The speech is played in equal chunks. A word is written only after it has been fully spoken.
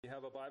If you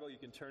have a Bible, you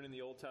can turn in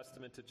the Old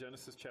Testament to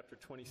Genesis chapter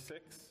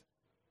 26.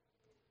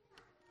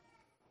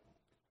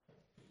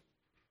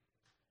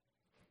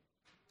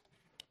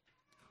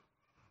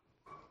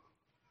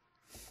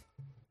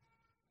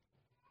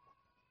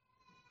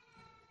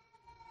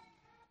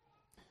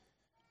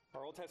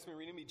 Our Old Testament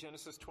reading will be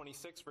Genesis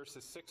 26,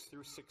 verses 6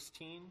 through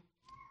 16.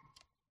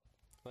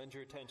 Lend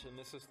your attention.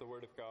 This is the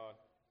Word of God.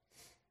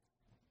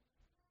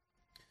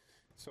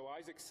 So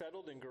Isaac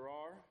settled in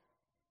Gerar.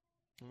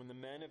 And when the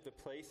men of the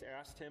place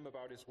asked him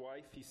about his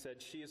wife, he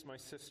said, "She is my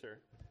sister."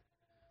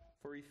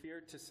 For he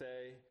feared to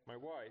say, "my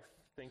wife,"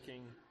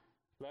 thinking,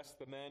 lest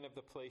the men of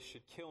the place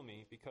should kill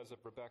me because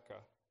of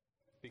Rebekah,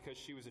 because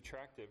she was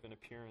attractive in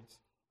appearance.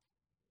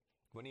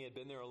 When he had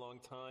been there a long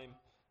time,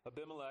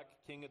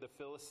 Abimelech, king of the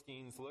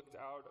Philistines, looked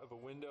out of a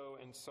window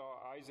and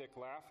saw Isaac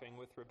laughing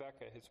with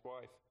Rebekah, his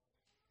wife.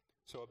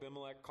 So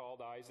Abimelech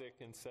called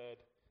Isaac and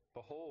said,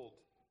 "Behold,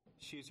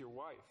 she is your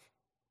wife.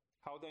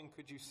 How then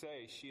could you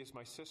say, 'She is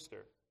my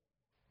sister'?"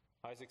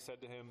 Isaac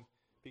said to him,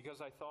 "Because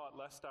I thought,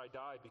 lest I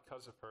die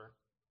because of her."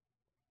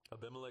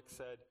 Abimelech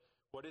said,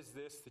 "What is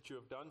this that you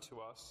have done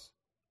to us?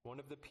 One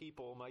of the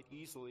people might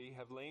easily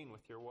have lain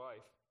with your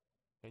wife,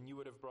 and you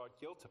would have brought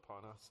guilt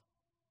upon us."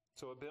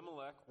 So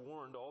Abimelech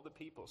warned all the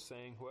people,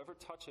 saying, "Whoever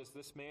touches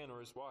this man or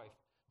his wife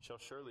shall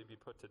surely be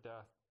put to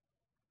death."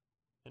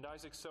 And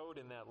Isaac sowed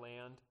in that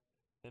land,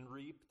 and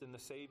reaped in the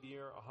same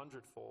year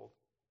 100-fold.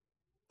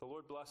 The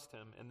Lord blessed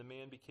him, and the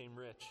man became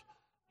rich,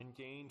 and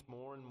gained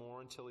more and more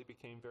until he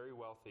became very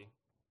wealthy.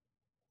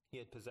 He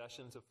had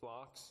possessions of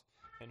flocks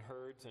and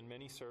herds and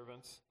many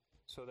servants,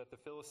 so that the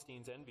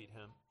Philistines envied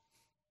him.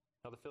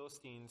 Now the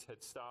Philistines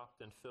had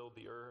stopped and filled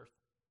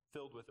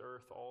with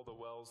earth all the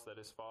wells that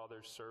his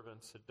father's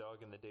servants had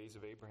dug in the days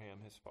of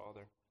Abraham his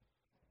father.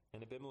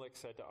 And Abimelech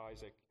said to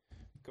Isaac,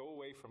 "Go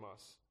away from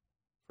us,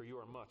 for you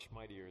are much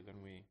mightier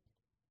than we."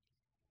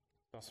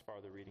 Thus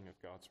far the reading of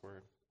God's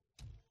word.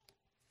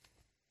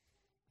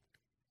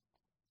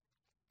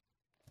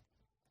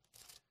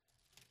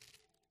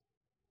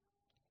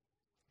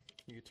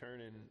 You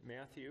turn in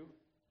Matthew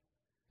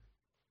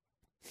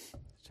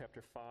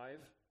chapter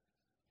 5.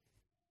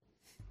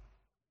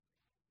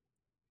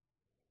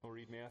 We'll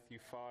read Matthew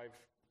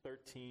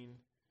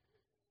 5:13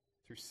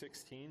 through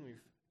 16.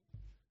 We've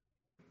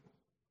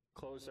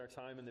closed our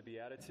time in the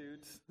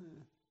Beatitudes.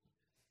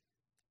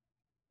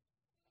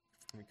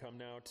 We come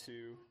now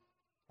to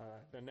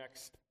the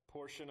next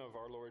portion of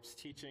our Lord's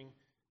teaching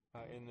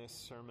in this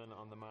Sermon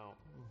on the Mount.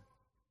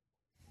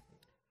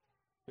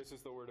 This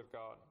is the Word of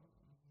God.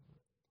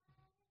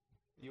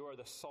 "You are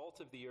the salt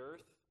of the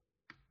earth,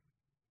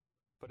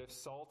 but if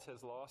salt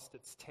has lost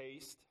its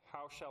taste,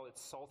 how shall its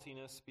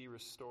saltiness be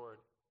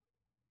restored?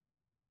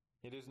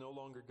 It is no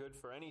longer good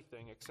for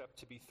anything except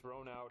to be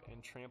thrown out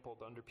and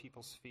trampled under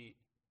people's feet.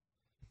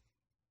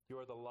 You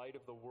are the light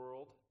of the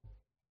world.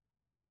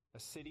 A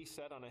city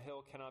set on a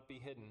hill cannot be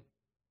hidden,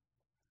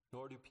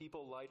 nor do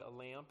people light a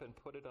lamp and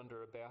put it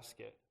under a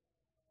basket,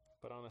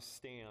 but on a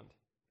stand,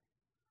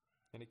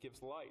 and it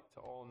gives light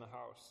to all in the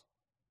house.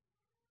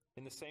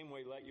 In the same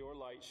way, let your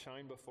light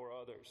shine before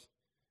others,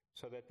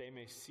 so that they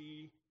may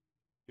see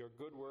your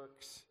good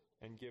works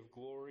and give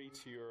glory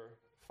to your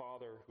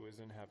Father who is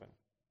in heaven."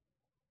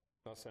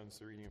 Thus ends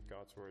the reading of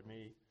God's word.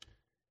 May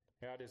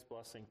He add His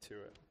blessing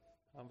to it.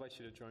 I invite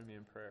you to join me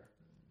in prayer.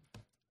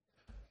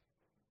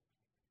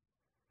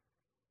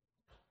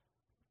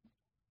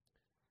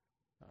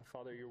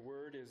 Father, your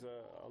word is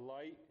a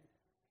light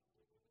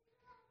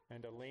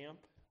and a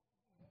lamp.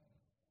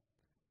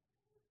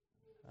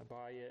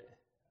 By it,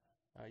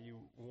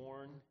 you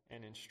warn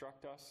and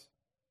instruct us.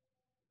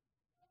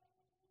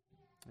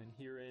 And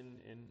herein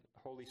in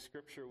Holy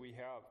Scripture we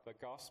have the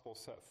gospel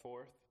set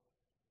forth,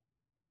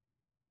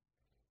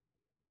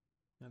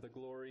 and the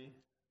glory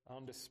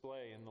on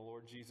display in the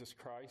Lord Jesus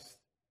Christ,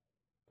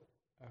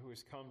 who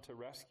has come to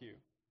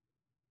rescue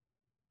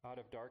out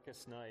of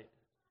darkest night,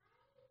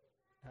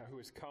 who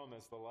has come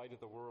as the light of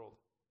the world.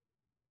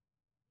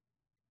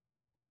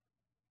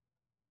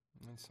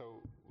 And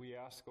so we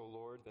ask, O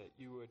Lord, that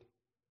you would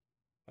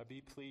be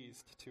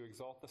pleased to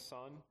exalt the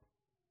Son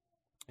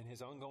and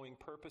his ongoing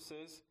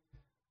purposes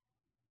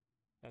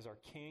as our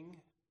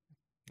King,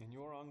 and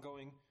your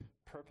ongoing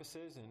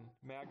purposes in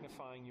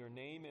magnifying your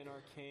name in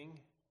our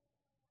King,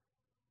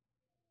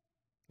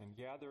 and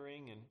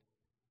gathering and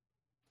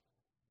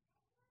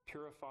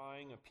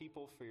purifying a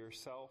people for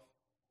yourself.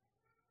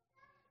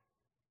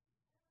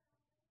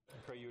 I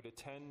pray you would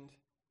attend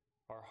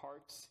our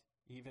hearts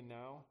even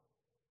now,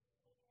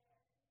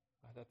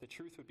 that the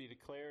truth would be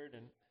declared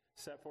and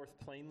set forth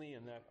plainly,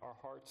 and that our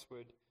hearts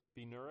would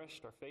be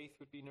nourished, our faith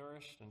would be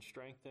nourished and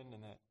strengthened,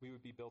 and that we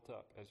would be built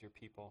up as your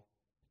people.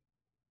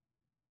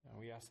 And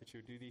we ask that you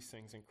would do these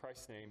things in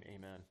Christ's name,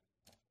 amen.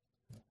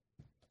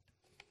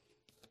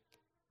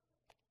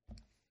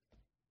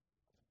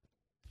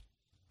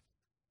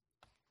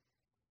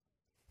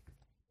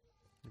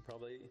 You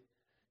probably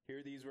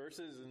hear these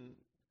verses, and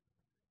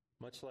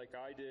much like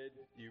I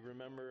did, you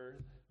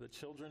remember the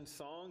children's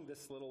song,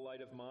 "This Little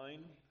Light of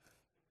Mine."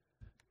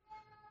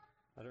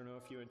 I don't know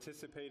if you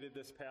anticipated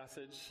this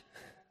passage,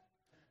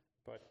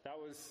 but that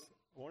was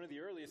one of the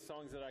earliest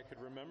songs that I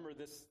could remember.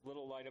 This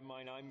little light of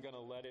mine, I'm going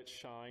to let it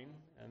shine.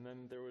 And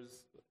then there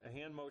was a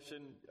hand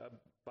motion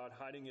about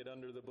hiding it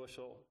under the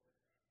bushel,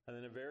 and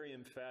then a very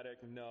emphatic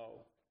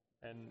no.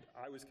 And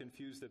I was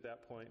confused at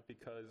that point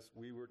because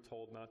we were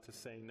told not to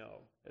say no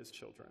as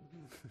children.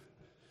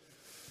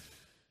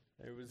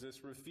 There was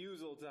this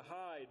refusal to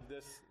hide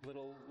this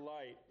little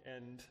light.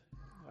 And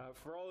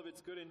for all of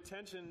its good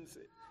intentions,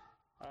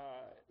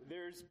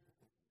 there's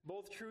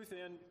both truth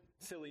and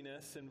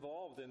silliness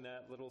involved in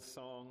that little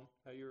song.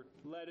 You're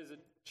led as a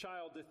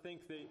child to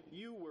think that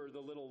you were the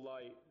little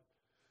light.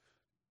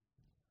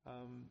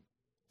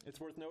 It's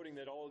worth noting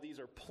that all of these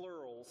are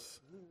plurals.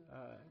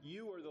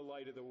 You are the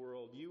light of the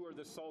world. You are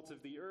the salt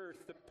of the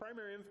earth. The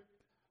primary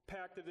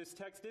impact of this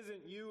text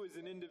isn't you as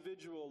an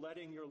individual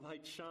letting your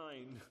light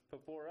shine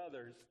before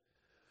others,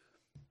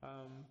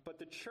 but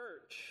the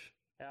church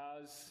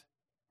as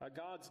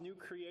God's new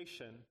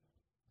creation,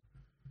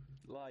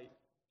 light.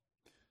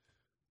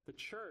 The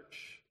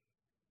church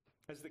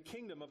as the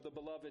kingdom of the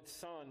beloved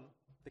Son,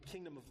 the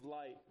kingdom of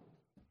light.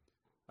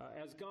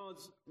 As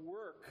God's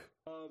work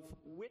of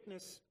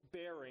witness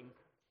bearing,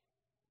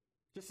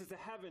 just as the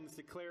heavens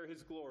declare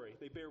his glory,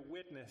 they bear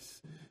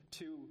witness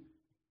to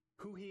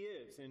who he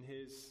is in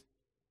his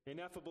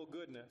ineffable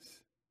goodness.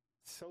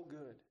 So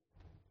good.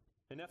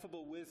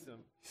 Ineffable wisdom.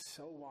 He's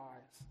so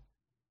wise.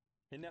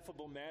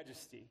 Ineffable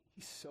majesty.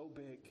 He's so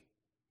big.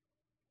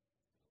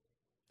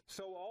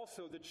 So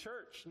also the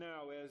church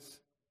now, as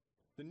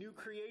the new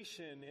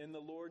creation in the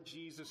Lord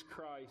Jesus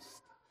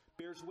Christ,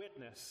 bears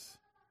witness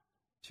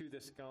to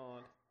this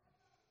God.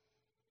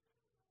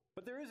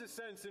 But there is a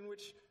sense in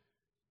which,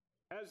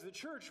 as the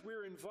church,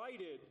 we're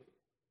invited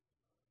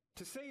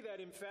to say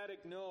that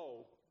emphatic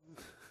no.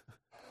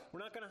 We're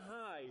not going to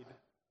hide.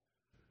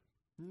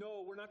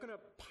 No, we're not going to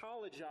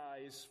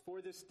apologize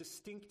for this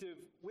distinctive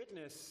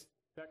witness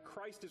that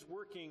Christ is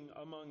working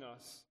among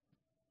us.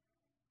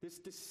 This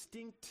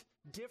distinct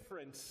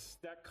difference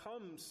that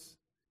comes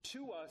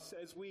to us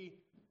as we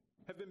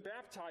have been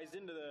baptized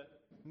into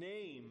the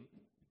name.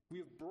 We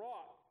have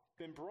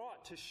been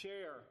brought to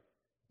share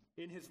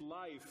in his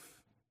life.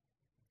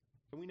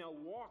 And we now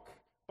walk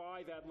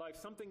by that life.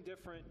 Something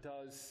different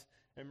does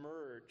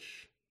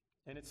emerge.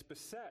 And it's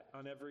beset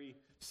on every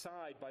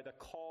side by the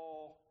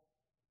call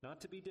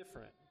not to be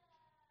different.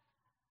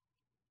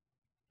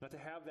 Not to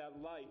have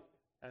that light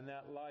and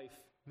that life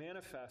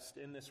manifest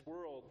in this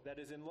world that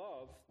is in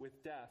love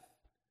with death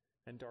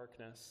and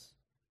darkness.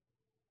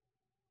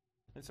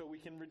 And so we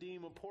can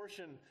redeem a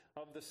portion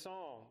of the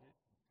song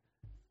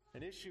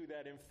and issue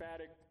that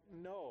emphatic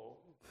no.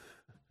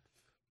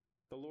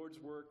 The Lord's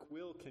work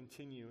will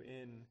continue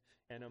in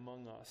and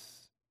among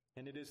us.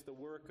 And it is the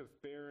work of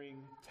bearing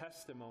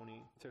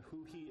testimony to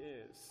who he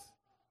is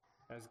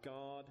as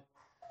God,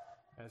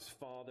 as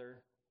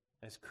Father,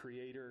 as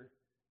Creator,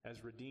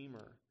 as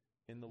Redeemer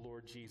in the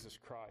Lord Jesus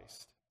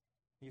Christ.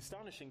 The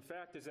astonishing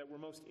fact is that we're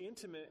most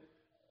intimately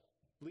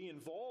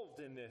involved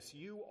in this.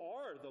 You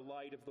are the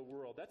light of the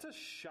world. That's a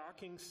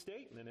shocking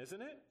statement,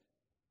 isn't it?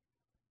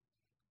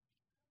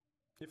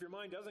 If your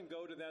mind doesn't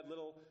go to that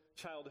little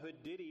childhood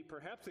ditty,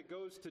 perhaps it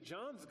goes to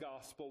John's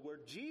gospel where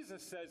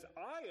Jesus says,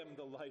 I am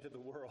the light of the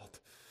world.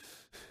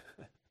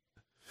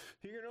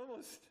 You can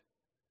almost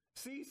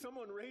see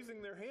someone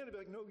raising their hand and be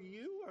like, no,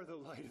 you are the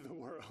light of the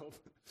world.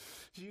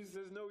 Jesus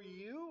says, no,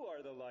 you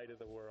are the light of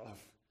the world.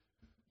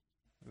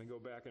 And then go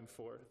back and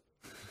forth.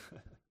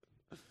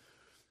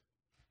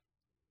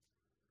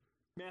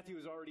 Matthew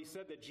has already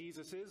said that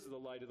Jesus is the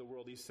light of the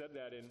world. He said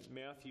that in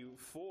Matthew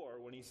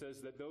 4 when he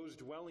says that those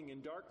dwelling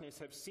in darkness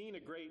have seen a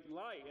great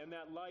light, and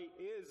that light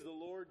is the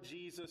Lord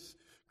Jesus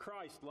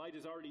Christ. Light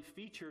is already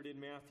featured in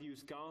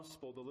Matthew's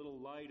gospel, the little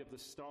light of the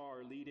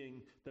star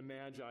leading the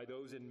Magi,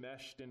 those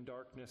enmeshed in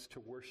darkness, to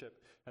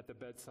worship at the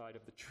bedside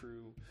of the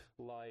true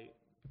light.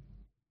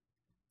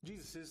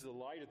 Jesus is the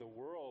light of the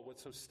world.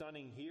 What's so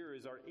stunning here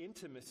is our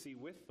intimacy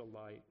with the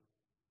light.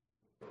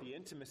 The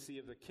intimacy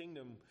of the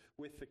kingdom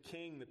with the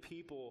king, the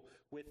people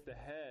with the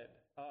head,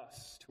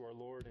 us to our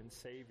Lord and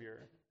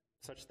Savior,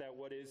 such that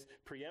what is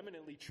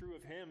preeminently true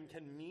of him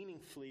can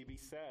meaningfully be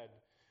said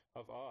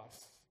of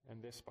us,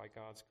 and this by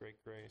God's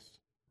great grace.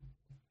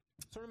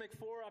 So I'm going to make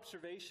 4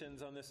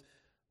 observations on this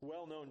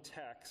well-known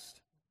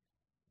text.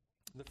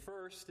 The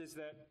first is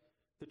that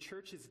the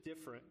church is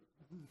different.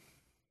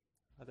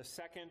 The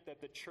second,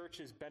 that the church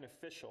is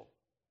beneficial.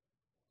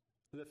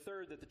 The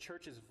third, that the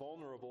church is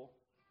vulnerable.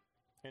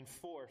 And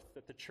fourth,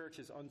 that the church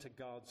is unto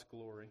God's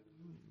glory.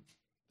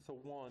 So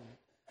 1,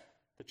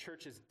 the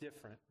church is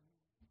different,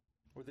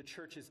 or the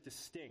church is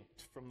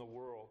distinct from the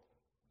world.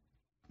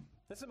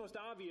 That's the most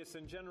obvious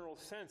and general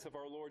sense of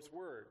our Lord's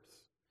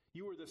words.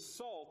 You are the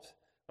salt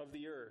of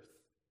the earth.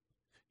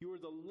 You are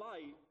the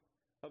light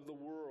of the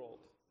world.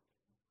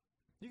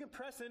 You can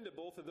press into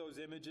both of those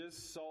images,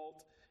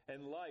 salt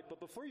and light, but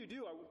before you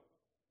do, I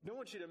don't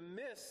want you to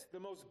miss the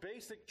most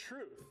basic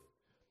truth.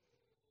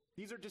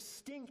 These are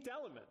distinct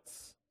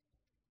elements.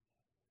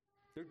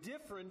 They're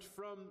different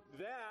from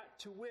that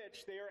to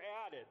which they are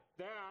added,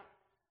 that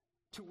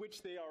to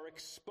which they are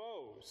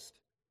exposed.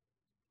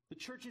 The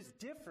church is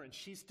different.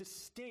 She's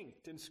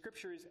distinct, and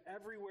Scripture is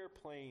everywhere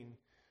plain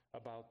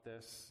about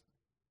this.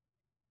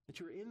 That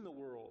you're in the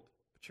world,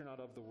 but you're not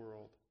of the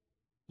world.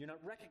 You're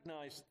not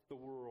recognized the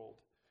world.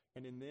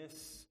 And in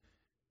this,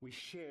 we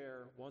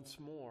share once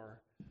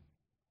more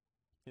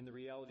in the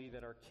reality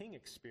that our King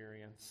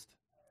experienced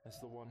as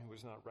the one who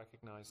was not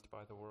recognized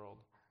by the world.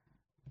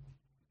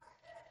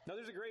 Now,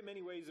 there's a great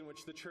many ways in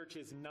which the church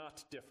is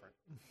not different.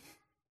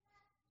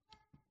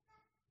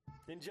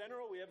 In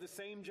general, we have the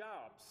same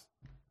jobs.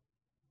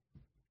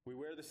 We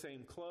wear the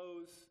same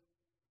clothes.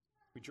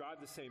 We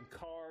drive the same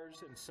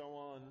cars, and so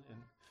on and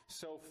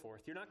so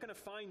forth. You're not going to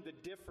find the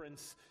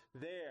difference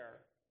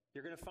there.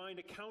 You're going to find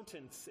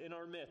accountants in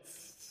our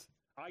midst,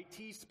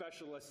 IT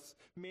specialists,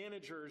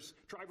 managers,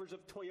 drivers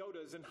of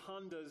Toyotas and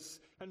Hondas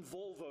and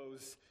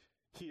Volvos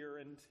here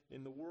and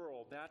in the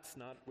world. That's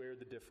not where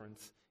the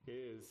difference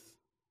is.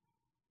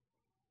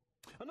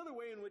 Another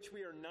way in which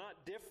we are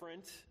not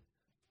different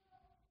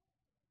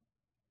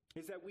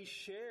is that we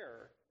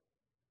share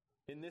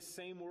in this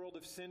same world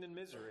of sin and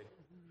misery.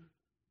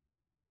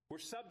 We're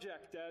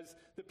subject as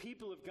the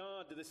people of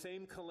God to the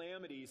same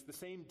calamities, the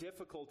same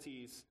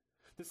difficulties,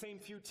 the same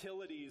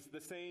futilities, the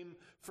same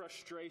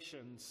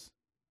frustrations.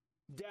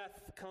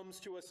 Death comes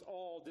to us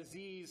all.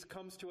 Disease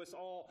comes to us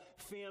all.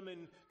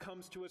 Famine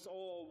comes to us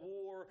all.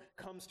 War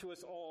comes to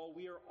us all.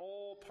 We are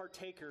all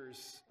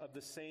partakers of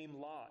the same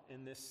lot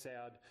in this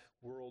sad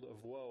world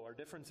of woe. Our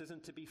difference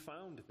isn't to be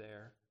found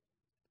there.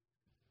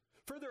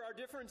 Further, our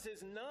difference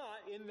is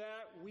not in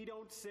that we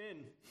don't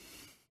sin,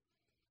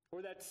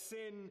 or that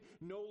sin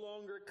no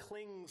longer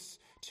clings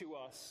to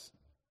us.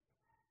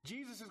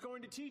 Jesus is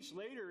going to teach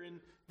later in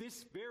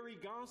this very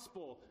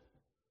gospel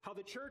how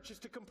the church is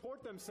to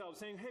comport themselves,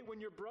 saying, hey, when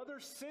your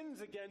brother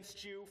sins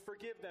against you,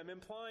 forgive them.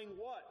 Implying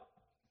what?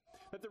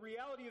 That the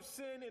reality of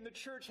sin in the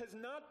church has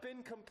not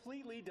been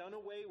completely done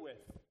away with.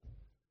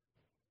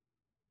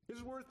 This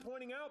is worth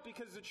pointing out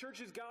because the church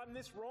has gotten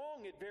this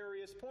wrong at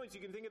various points.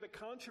 You can think of the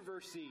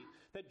controversy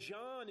that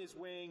John is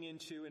weighing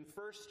into in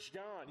 1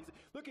 John. He said,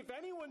 look, if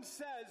anyone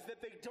says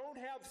that they don't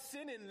have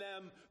sin in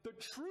them, the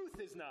truth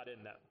is not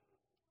in them.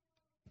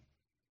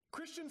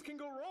 Christians can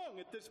go wrong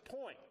at this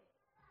point.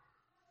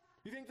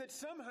 You think that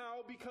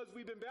somehow, because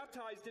we've been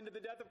baptized into the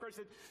death of Christ,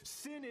 that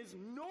sin is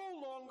no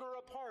longer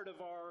a part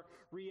of our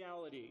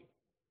reality.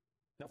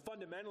 Now,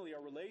 fundamentally,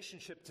 our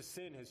relationship to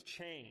sin has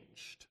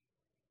changed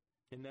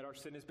in that our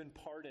sin has been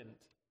pardoned.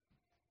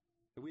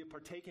 That we have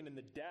partaken in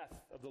the death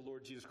of the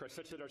Lord Jesus Christ,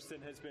 such that our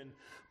sin has been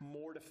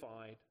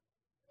mortified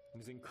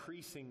and is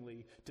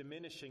increasingly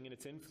diminishing in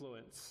its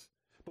influence.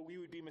 But we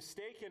would be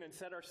mistaken and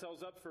set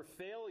ourselves up for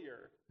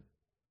failure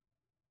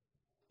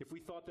if we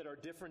thought that our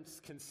difference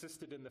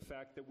consisted in the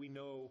fact that we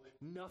know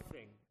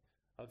nothing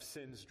of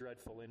sin's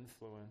dreadful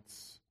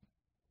influence.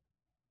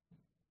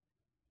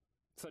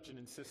 Such an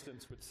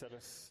insistence would set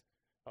us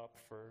up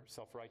for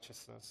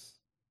self-righteousness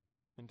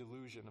and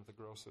delusion of the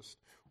grossest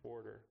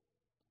order.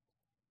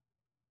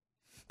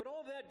 But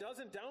all that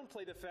doesn't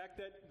downplay the fact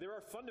that there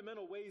are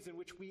fundamental ways in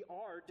which we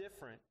are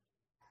different.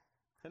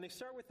 And they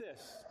start with this.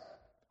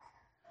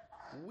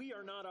 We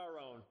are not our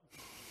own.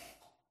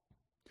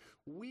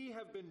 We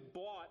have been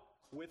bought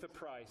with a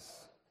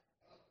price.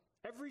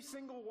 Every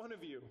single one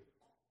of you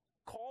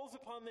calls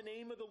upon the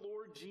name of the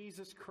Lord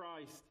Jesus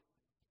Christ,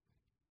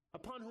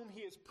 upon whom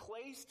he has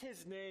placed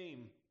his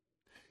name.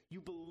 You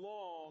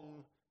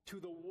belong to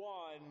the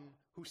one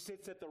who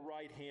sits at the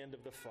right hand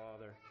of the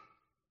Father.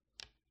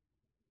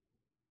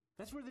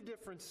 That's where the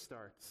difference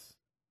starts.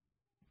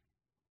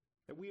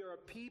 That we are a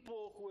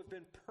people who have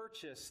been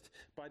purchased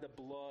by the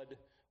blood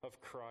of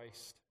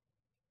Christ.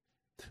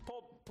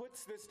 Paul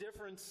puts this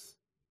difference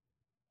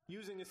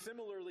using a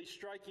similarly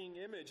striking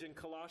image in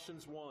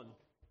Colossians 1.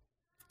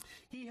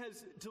 He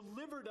has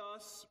delivered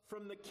us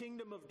from the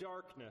kingdom of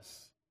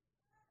darkness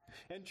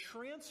and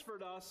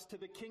transferred us to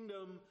the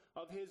kingdom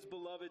of his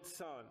beloved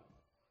Son,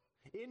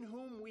 in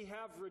whom we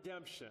have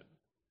redemption,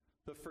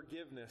 the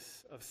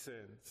forgiveness of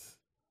sins.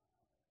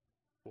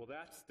 Well,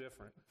 that's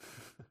different.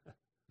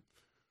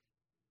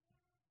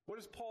 What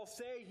does Paul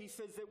say? He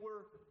says that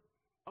we're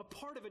a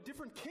part of a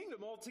different kingdom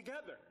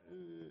altogether.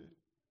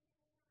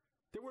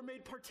 That we're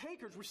made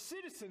partakers, we're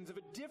citizens of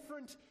a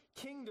different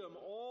kingdom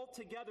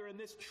altogether. And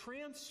this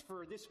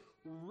transfer, this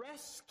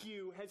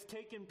rescue has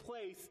taken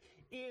place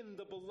in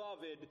the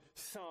beloved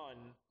Son,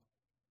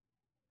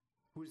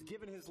 who has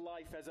given his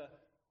life as a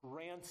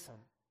ransom,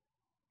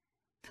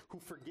 who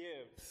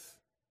forgives,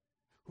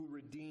 who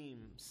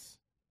redeems.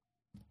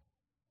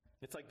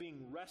 It's like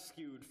being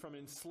rescued from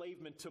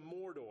enslavement to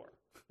Mordor,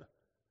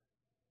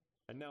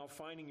 and now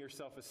finding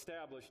yourself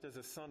established as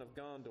a son of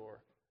Gondor.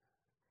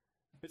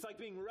 It's like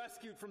being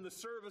rescued from the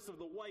service of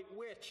the White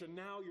Witch, and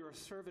now you're a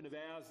servant of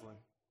Aslan.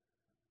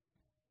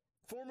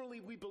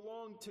 Formerly, we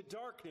belonged to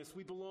darkness.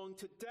 We belonged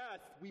to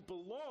death. We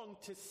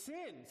belonged to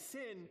sin.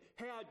 Sin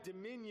had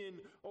dominion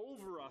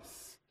over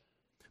us.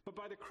 But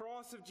by the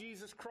cross of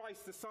Jesus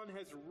Christ, the Son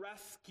has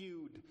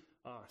rescued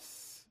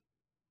us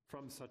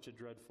from such a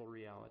dreadful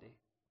reality.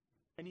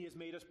 And he has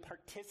made us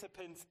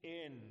participants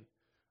in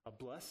a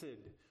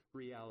blessed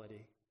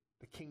reality,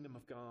 the kingdom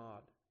of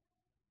God,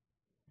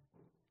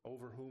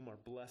 over whom our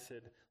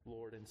blessed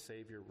Lord and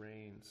Savior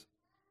reigns.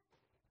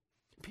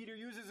 Peter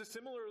uses a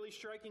similarly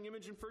striking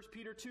image in 1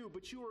 Peter 2,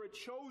 but you are a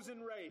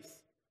chosen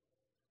race,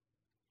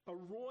 a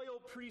royal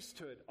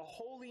priesthood, a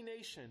holy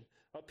nation,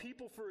 a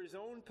people for his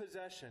own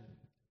possession,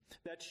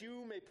 that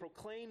you may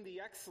proclaim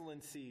the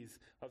excellencies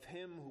of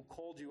him who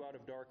called you out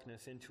of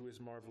darkness into his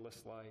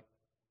marvelous light.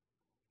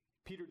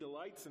 Peter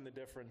delights in the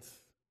difference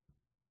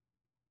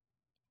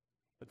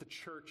that the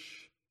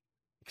church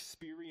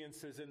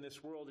experiences in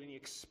this world, and he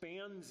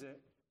expands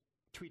it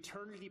to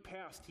eternity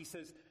past. He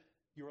says,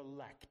 you're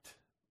elect.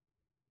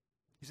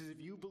 He says, if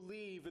you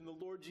believe in the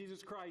Lord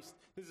Jesus Christ,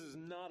 this is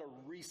not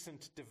a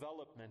recent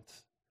development.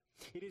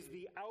 It is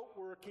the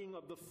outworking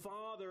of the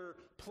Father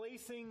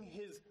placing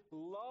his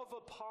love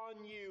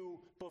upon you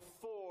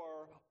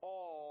before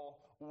all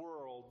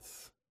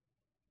worlds.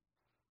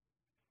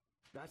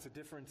 That's a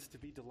difference to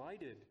be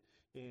delighted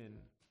in.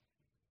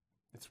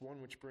 It's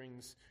one which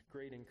brings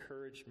great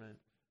encouragement.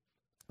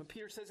 And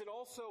Peter says it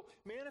also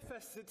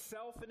manifests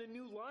itself in a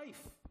new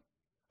life,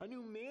 a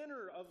new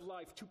manner of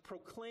life to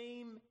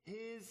proclaim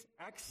his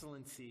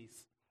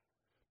excellencies.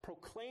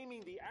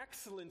 Proclaiming the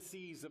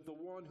excellencies of the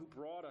one who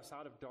brought us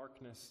out of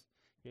darkness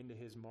into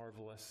his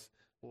marvelous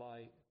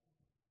light.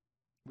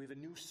 We have a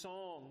new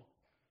song.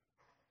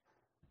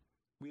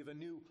 We have a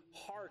new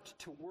heart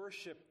to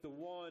worship the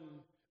one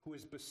who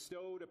has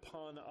bestowed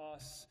upon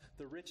us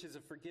the riches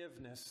of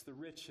forgiveness, the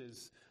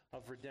riches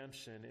of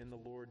redemption in the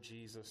Lord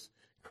Jesus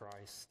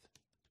Christ.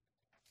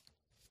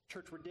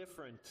 Church, we're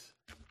different.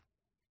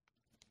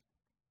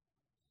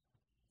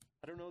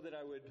 I don't know that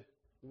I would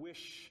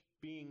wish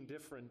being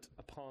different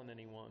upon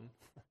anyone.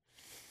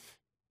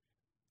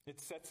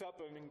 It sets up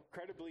an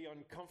incredibly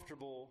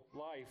uncomfortable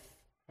life.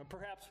 And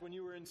perhaps when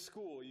you were in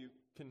school, you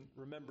can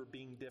remember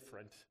being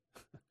different.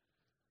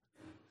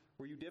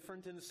 Were you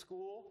different in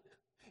school?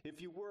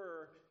 If you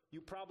were,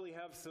 you probably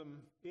have some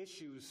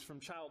issues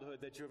from childhood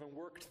that you haven't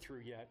worked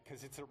through yet,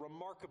 because it's a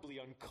remarkably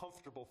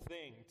uncomfortable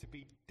thing to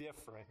be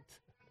different.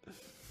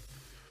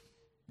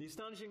 The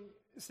astonishing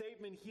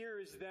statement here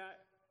is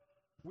that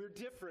we're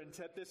different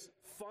at this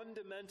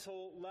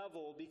fundamental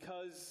level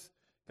because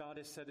God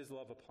has set his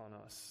love upon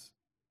us.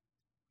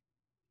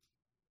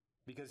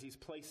 Because he's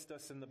placed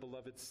us in the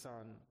beloved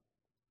Son.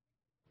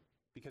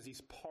 Because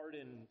he's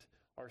pardoned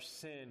our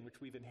sin, which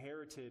we've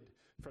inherited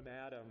from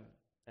Adam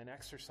and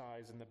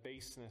exercised in the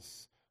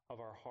baseness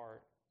of our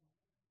heart.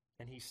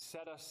 And he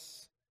set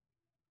us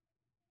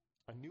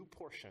a new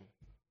portion,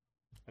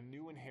 a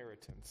new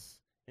inheritance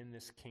in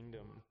this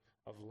kingdom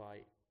of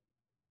light.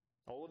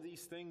 All of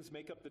these things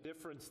make up the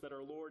difference that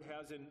our Lord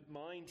has in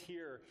mind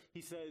here.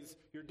 He says,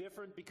 you're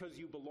different because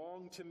you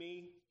belong to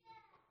me.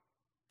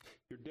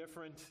 You're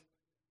different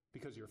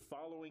because you're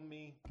following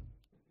me.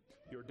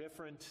 You're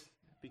different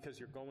because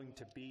you're going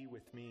to be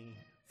with me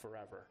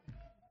forever.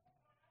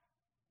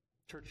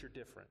 Church, you're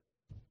different.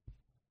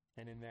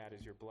 And in that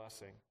is your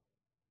blessing.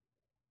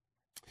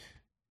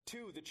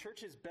 2, the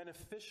church is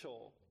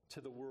beneficial to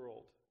the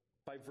world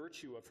by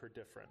virtue of her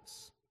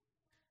difference.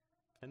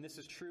 And this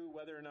is true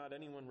whether or not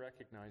anyone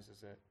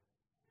recognizes it.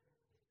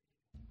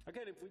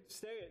 Again, if we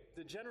stay at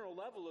the general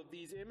level of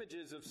these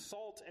images of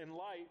salt and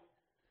light,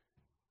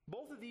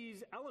 both of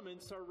these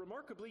elements are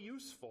remarkably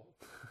useful.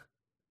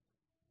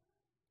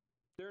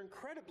 They're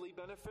incredibly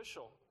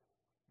beneficial.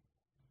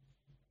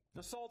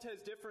 Now, salt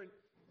has different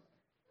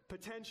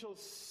potential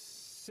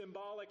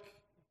symbolic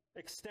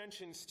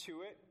extensions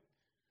to it.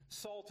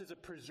 Salt is a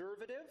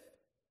preservative.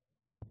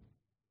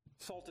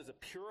 Salt is a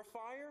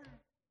purifier.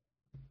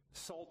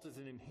 Salt is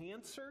an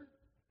enhancer.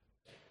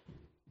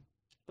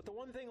 But the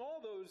one thing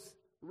all those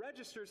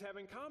registers have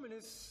in common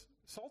is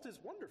salt is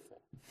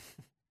wonderful.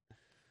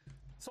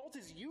 Salt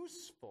is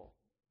useful.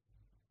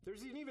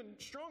 There's an even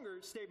stronger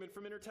statement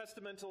from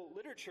intertestamental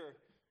literature.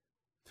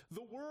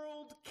 The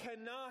world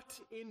cannot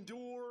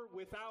endure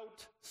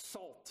without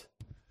salt.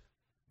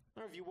 I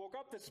don't know if you woke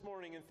up this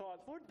morning and thought,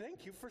 Lord,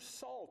 thank you for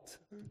salt.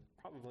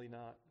 Probably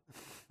not.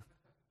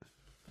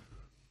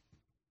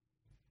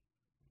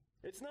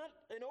 It's not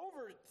an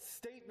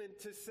overstatement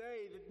to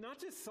say that not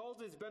just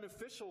salt is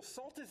beneficial,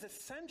 salt is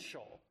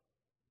essential.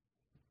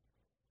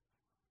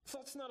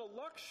 Salt's not a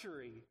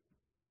luxury.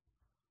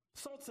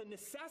 Salt's a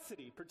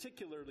necessity,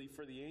 particularly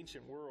for the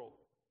ancient world.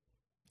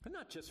 But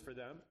not just for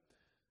them.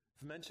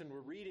 I've mentioned we're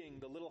reading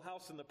the Little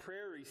House on the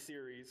Prairie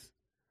series.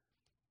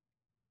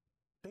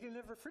 They didn't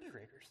have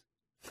refrigerators.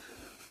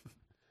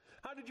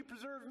 How did you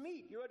preserve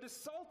meat? You had to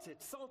salt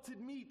it. Salted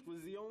meat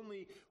was the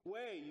only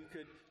way you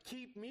could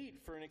keep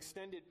meat for an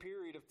extended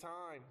period of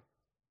time.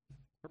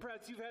 Or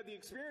perhaps you've had the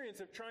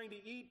experience of trying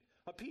to eat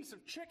a piece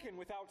of chicken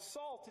without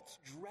salt. It's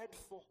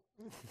dreadful.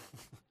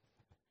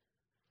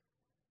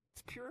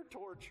 It's pure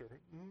torture.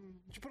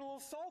 You put a little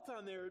salt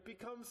on there, it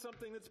becomes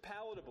something that's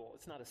palatable.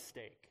 It's not a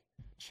steak.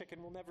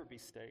 Chicken will never be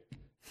steak.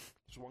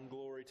 There's one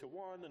glory to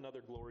one,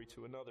 another glory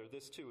to another.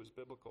 This too is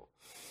biblical.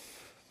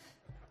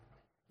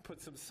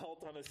 put some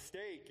salt on a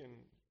steak, and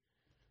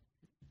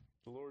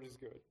the Lord is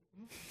good.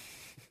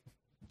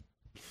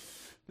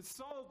 The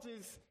salt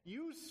is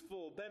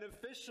useful,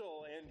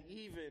 beneficial, and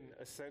even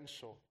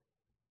essential.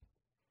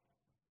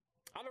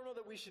 I don't know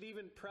that we should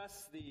even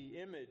press the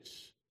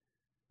image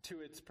to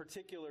its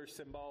particular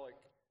symbolic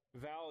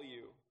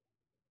value.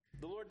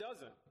 The Lord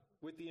doesn't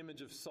with the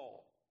image of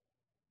salt.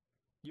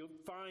 You'll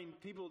find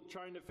people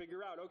trying to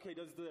figure out, okay,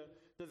 does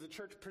the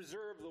church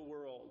preserve the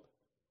world?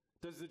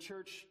 Does the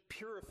church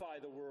purify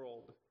the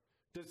world?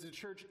 Does the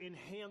church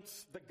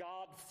enhance the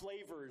God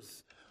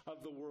flavors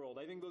of the world?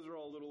 I think those are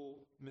all a little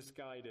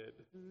misguided.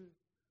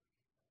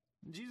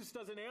 Jesus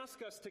doesn't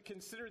ask us to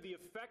consider the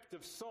effect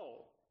of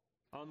salt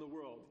on the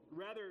world.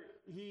 Rather,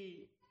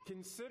 he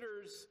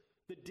considers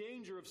the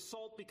danger of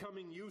salt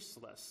becoming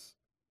useless,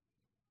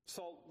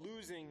 salt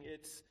losing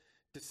its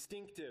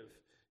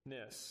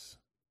distinctiveness.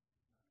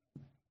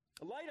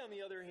 Light, on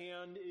the other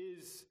hand,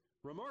 is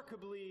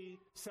remarkably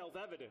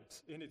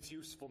self-evident in its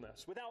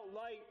usefulness. Without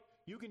light,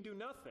 you can do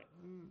nothing.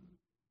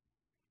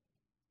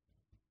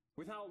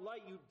 Without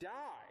light, you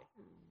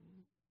die.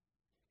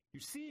 You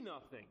see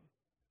nothing.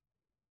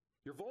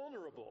 You're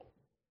vulnerable.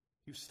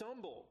 You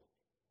stumble.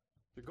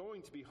 You're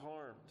going to be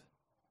harmed.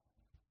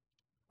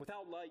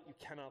 Without light, you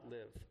cannot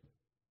live.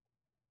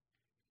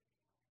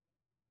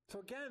 So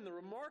again, the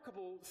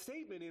remarkable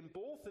statement in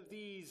both of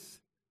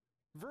these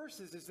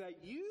verses is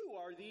that you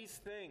are these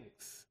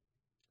things.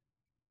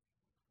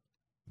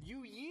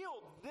 You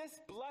yield this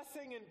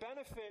blessing and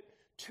benefit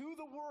to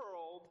the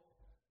world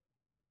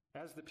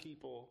as the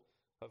people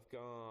of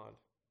God.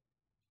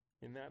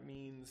 And that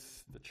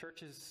means the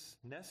church is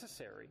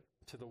necessary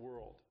to the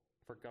world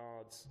for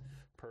God's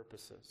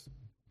purposes.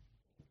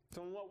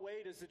 So in what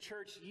way does the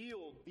church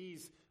yield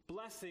these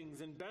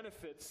blessings and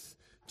benefits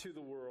to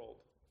the world?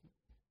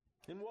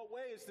 In what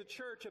way is the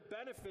church a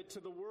benefit to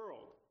the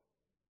world?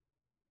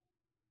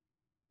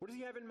 What does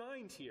he have in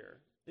mind here?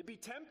 It'd be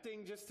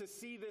tempting just to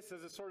see this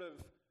as a sort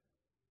of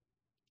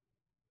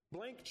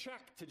blank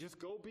check to just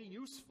go be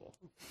useful.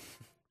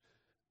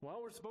 Well,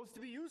 we're supposed to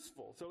be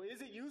useful. So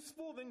is it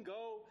useful? Then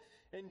go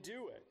and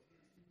do it.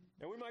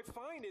 And we might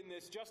find in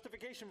this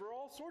justification for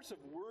all sorts of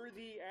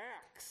worthy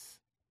acts.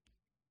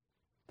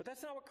 But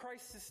that's not what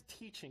Christ is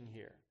teaching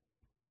here.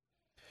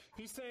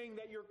 He's saying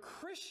that your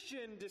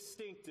Christian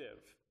distinctive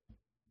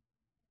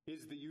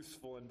is the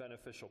useful and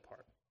beneficial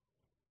part.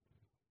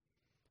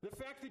 The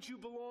fact that you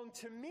belong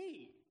to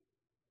me,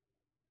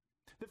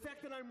 the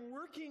fact that I'm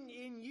working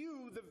in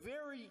you the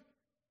very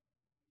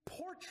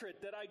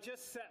portrait that I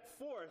just set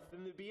forth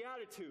in the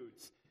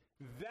Beatitudes,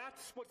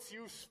 that's what's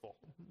useful.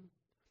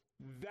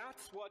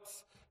 That's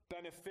what's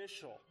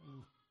beneficial.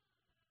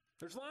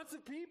 There's lots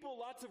of people,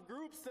 lots of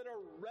groups that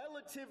are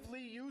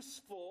relatively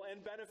useful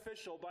and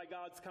beneficial by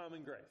God's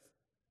common grace.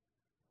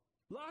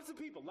 Lots of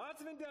people, lots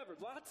of endeavors,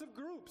 lots of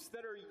groups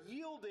that are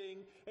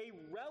yielding a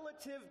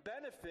relative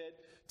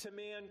benefit to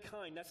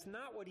mankind. That's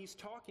not what he's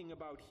talking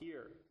about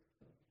here.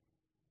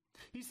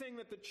 He's saying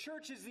that the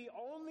church is the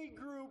only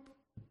group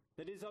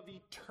that is of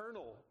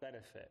eternal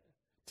benefit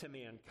to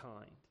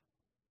mankind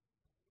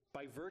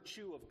by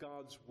virtue of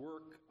God's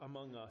work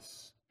among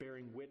us,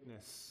 bearing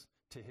witness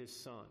to his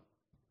Son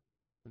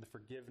and the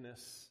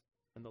forgiveness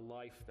and the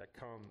life that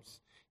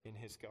comes in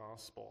his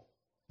gospel.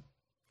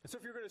 And so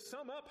if you're going to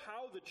sum up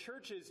how the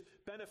church is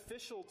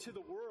beneficial to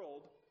the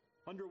world,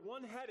 under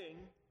one heading,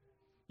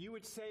 you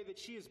would say that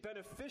she is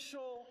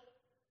beneficial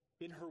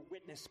in her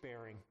witness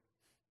bearing.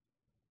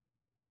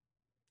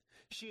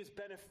 She is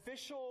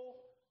beneficial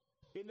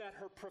in that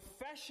her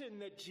profession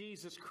that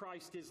Jesus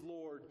Christ is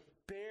Lord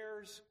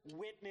bears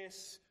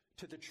witness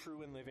to the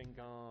true and living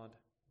God.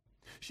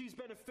 She's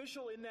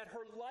beneficial in that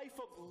her life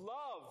of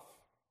love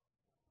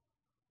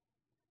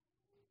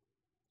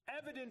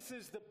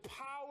evidences the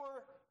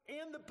power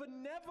and the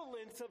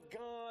benevolence of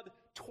God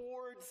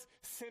towards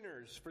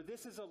sinners. For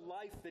this is a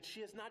life that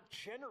she has not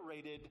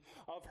generated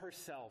of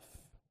herself,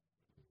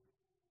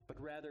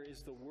 but rather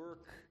is the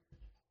work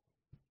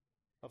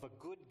of a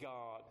good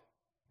God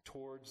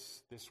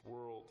towards this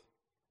world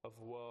of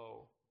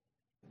woe.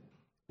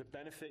 The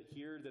benefit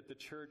here that the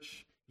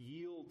church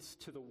yields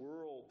to the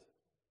world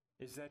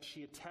is that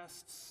she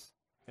attests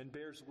and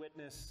bears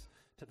witness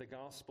to the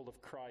gospel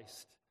of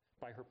Christ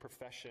by her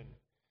profession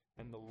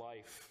and the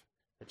life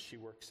that she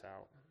works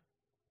out.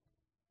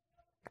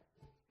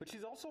 But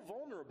she's also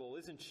vulnerable,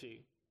 isn't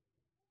she?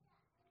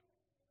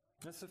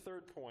 That's the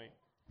third point.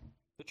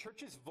 The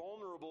church is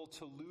vulnerable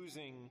to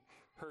losing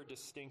her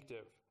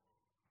distinctive.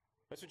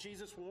 That's what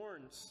Jesus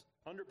warns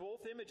under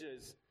both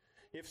images.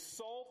 If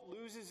salt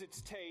loses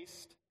its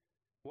taste,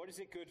 what is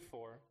it good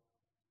for?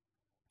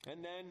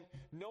 And then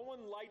no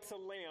one lights a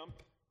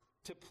lamp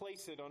to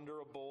place it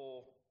under a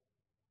bowl.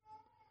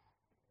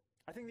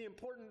 I think the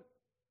important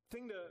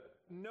thing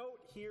to note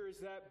here is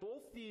that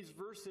both these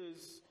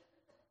verses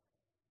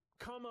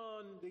come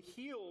on the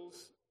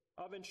heels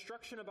of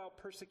instruction about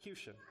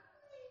persecution.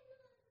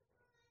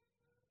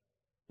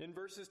 In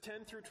verses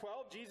 10 through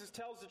 12, Jesus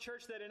tells the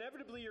church that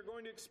inevitably you're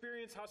going to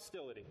experience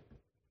hostility.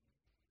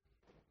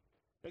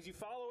 As you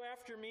follow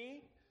after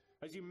me,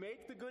 As you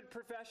make the good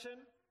profession,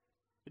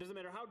 it doesn't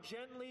matter how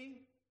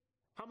gently,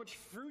 how much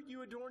fruit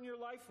you adorn your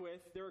life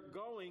with, there are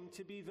going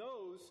to be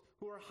those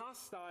who are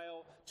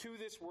hostile to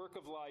this work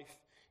of life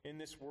in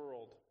this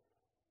world.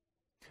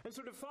 And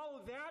so to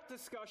follow that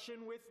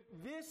discussion with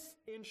this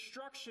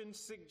instruction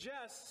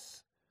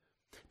suggests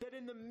that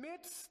in the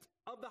midst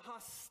of the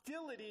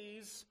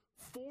hostilities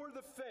for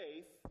the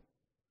faith,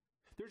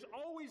 there's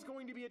always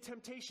going to be a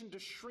temptation to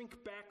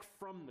shrink back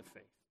from the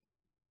faith.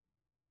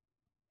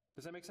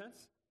 Does that make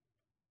sense?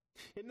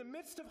 In the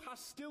midst of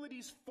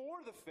hostilities for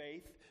the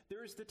faith,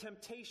 there is the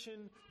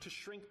temptation to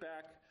shrink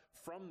back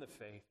from the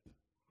faith.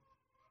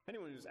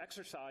 Anyone who's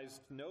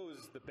exercised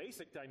knows the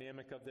basic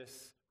dynamic of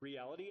this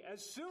reality.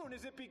 As soon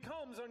as it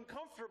becomes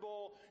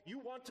uncomfortable, you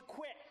want to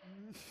quit.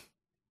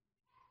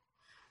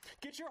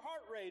 Get your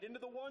heart rate into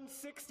the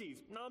 160s.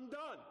 Now I'm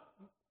done.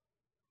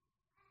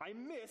 I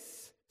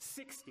miss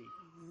 60.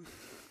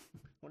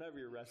 Whatever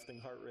your resting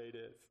heart rate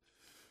is.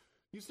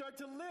 You start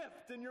to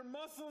lift and your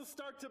muscles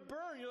start to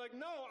burn. You're like,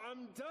 no,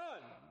 I'm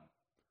done.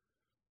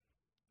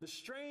 The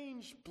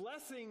strange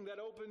blessing that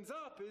opens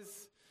up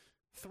is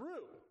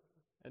through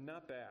and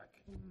not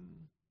back.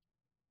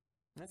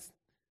 That's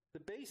the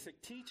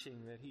basic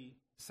teaching that he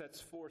sets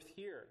forth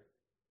here.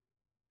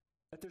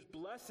 That there's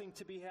blessing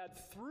to be had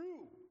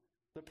through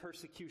the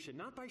persecution,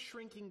 not by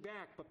shrinking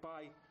back, but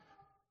by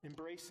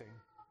embracing,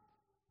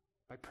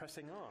 by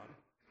pressing on,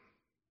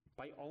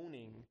 by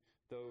owning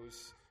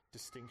those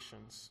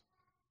distinctions.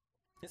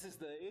 This is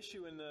the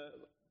issue in the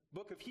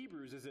book of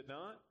Hebrews, is it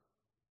not?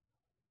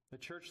 The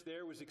church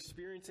there was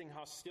experiencing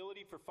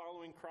hostility for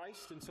following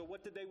Christ, and so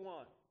what did they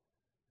want?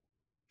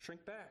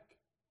 Shrink back.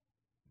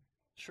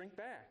 Shrink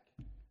back.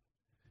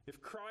 If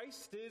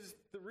Christ is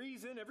the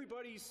reason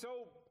everybody's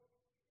so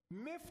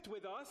miffed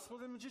with us, well,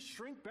 then we'll just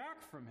shrink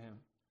back from him.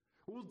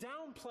 We'll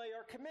downplay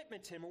our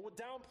commitment to him, or we'll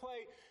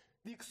downplay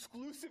the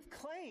exclusive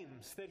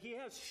claims that he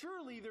has.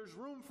 Surely there's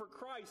room for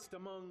Christ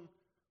among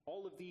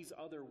all of these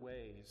other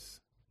ways.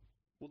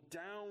 We'll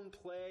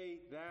downplay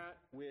that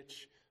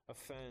which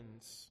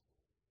offends.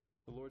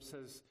 The Lord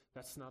says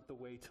that's not the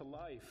way to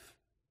life.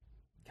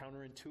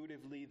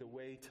 Counterintuitively, the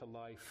way to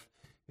life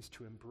is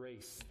to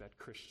embrace that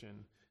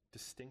Christian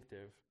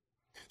distinctive.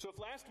 So if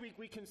last week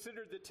we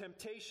considered the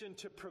temptation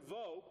to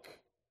provoke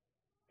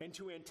and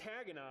to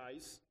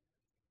antagonize,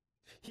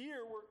 here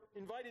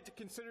we're invited to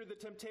consider the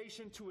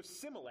temptation to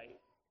assimilate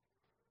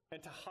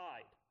and to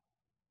hide.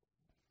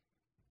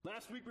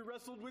 Last week we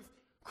wrestled with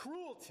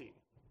cruelty.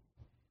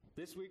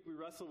 This week we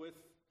wrestle with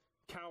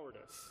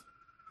cowardice.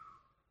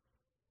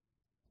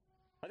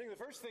 I think the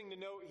first thing to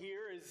note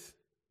here is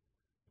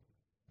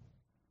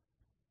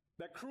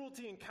that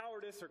cruelty and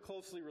cowardice are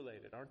closely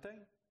related, aren't they?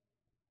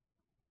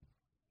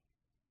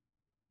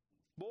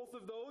 Both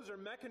of those are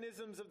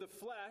mechanisms of the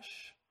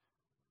flesh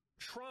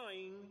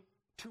trying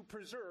to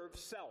preserve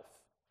self,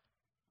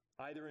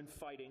 either in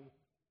fighting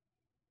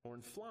or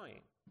in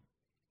flying.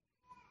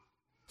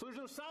 So there's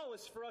no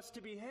solace for us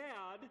to be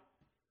had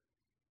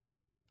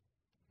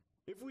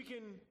if we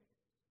can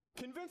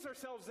convince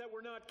ourselves that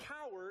we're not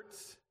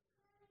cowards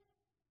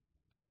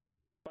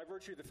by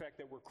virtue of the fact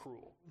that we're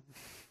cruel.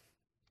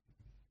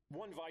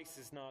 One vice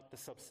is not the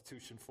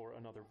substitution for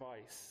another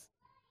vice.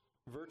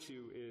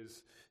 Virtue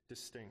is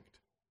distinct.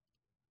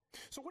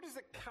 So what does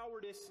the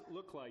cowardice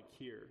look like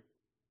here?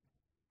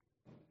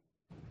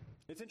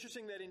 It's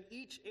interesting that in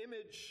each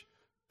image,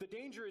 the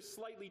danger is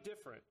slightly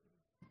different.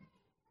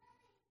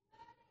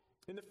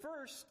 In the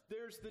first,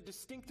 there's the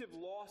distinctive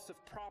loss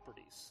of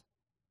properties.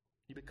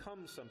 You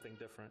become something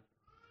different.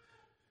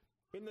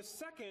 In the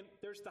second,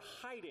 there's the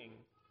hiding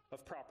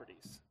of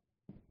properties.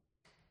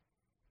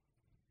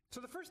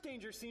 So the first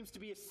danger seems to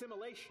be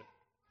assimilation.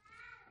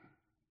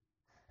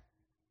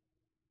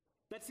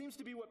 That seems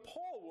to be what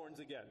Paul warns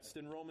against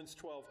in Romans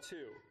 12:2.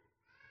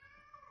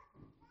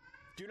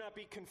 Do not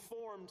be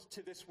conformed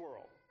to this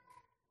world,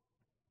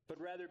 but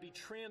rather be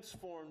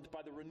transformed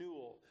by the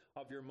renewal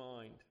of your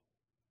mind.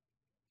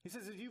 He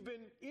says, if you've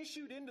been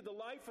issued into the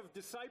life of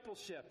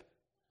discipleship,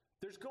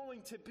 there's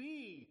going to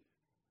be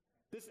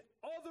this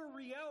other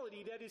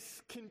reality that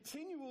is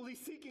continually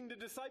seeking to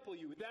disciple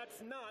you.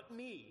 That's not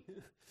me.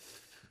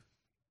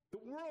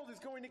 The world is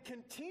going to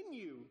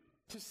continue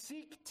to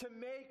seek to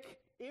make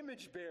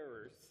image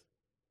bearers.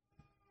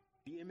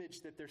 The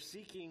image that they're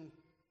seeking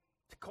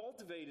to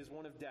cultivate is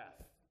one of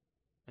death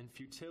and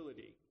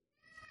futility.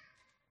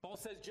 Paul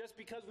says just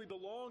because we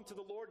belong to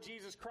the Lord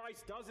Jesus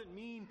Christ doesn't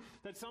mean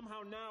that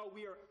somehow now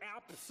we are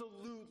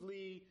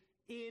absolutely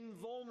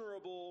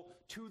invulnerable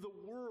to the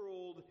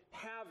world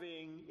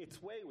having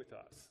its way with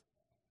us.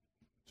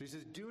 So he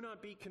says, do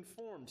not be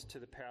conformed to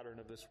the pattern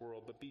of this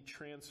world, but be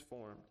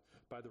transformed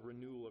by the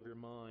renewal of your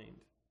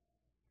mind.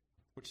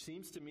 Which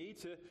seems to me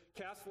to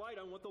cast light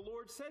on what the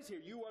Lord says here.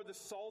 You are the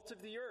salt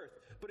of the earth.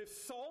 But if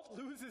salt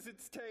loses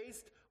its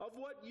taste, of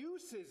what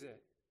use is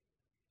it?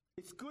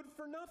 It's good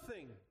for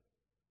nothing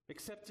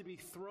except to be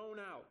thrown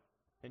out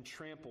and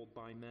trampled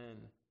by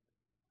men.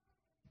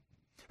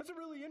 That's a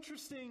really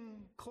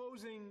interesting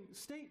closing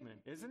statement,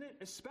 isn't it?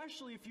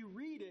 Especially if you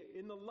read it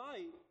in the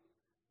light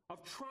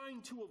of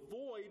trying to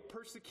avoid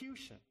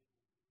persecution.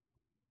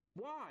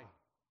 Why?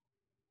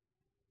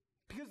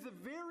 Because the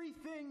very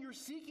thing you're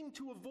seeking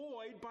to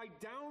avoid by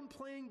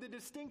downplaying the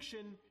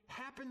distinction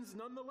happens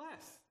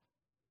nonetheless.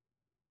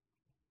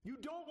 You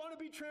don't want to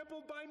be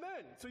trampled by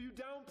men, so you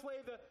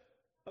downplay the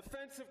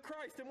offense of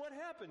Christ. And what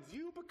happens?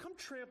 You become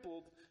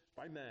trampled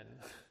by men.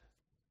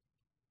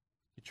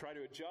 You try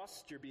to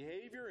adjust your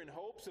behavior in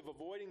hopes of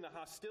avoiding the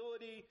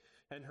hostility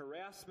and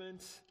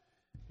harassment,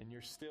 and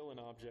you're still an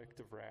object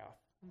of wrath.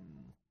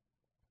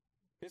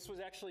 This was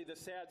actually the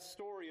sad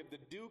story of the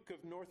Duke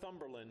of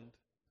Northumberland.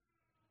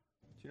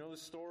 Do you know the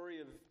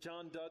story of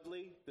John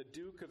Dudley, the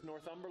Duke of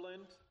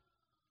Northumberland?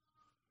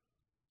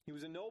 He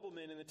was a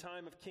nobleman in the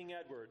time of King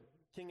Edward.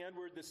 King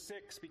Edward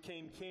VI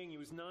became king. He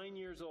was 9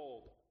 years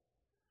old.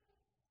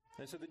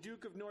 And so the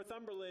Duke of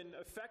Northumberland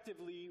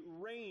effectively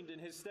reigned in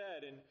his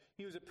stead. And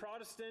he was a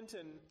Protestant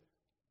and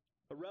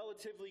a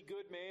relatively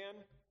good man.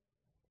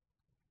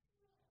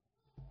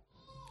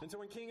 And so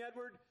when King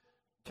Edward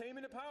came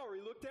into power,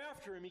 he looked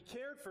after him. He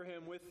cared for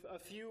him with a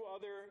few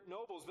other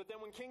nobles. But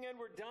then when King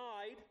Edward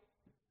died,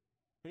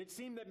 and it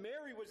seemed that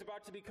Mary was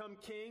about to become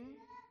king,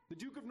 the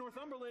Duke of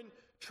Northumberland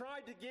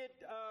tried to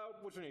get,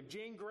 what's her name?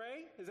 Jane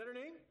Grey? Is that her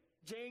name?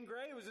 Jane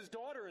Grey was his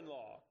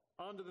daughter-in-law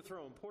onto the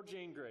throne. Poor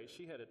Jane Grey.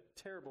 She had a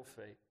terrible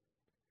fate.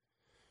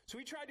 So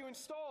he tried to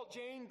install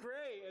Jane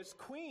Grey as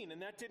queen,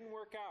 and that didn't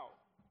work out.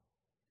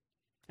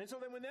 And so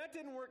then when that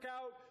didn't work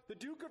out, the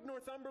Duke of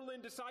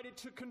Northumberland decided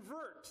to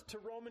convert to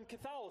Roman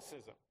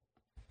Catholicism.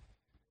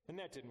 And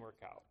that didn't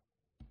work out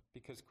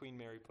because Queen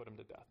Mary put him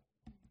to death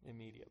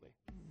immediately.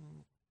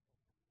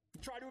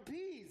 Try to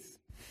appease.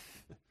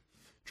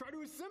 Try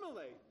to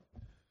assimilate.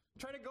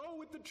 Try to go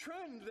with the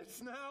trend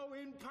that's now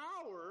in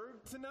power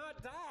to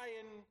not die,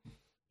 and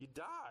you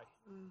die.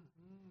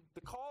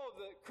 The call of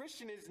the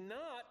Christian is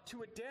not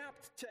to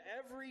adapt to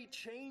every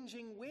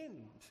changing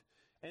wind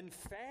and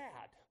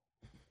fad.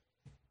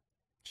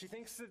 She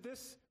thinks that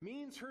this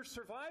means her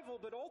survival,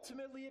 but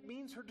ultimately it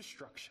means her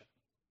destruction.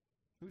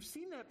 We've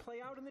seen that play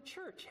out in the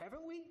church,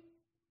 haven't we?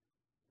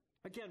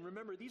 Again,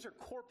 remember, these are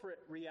corporate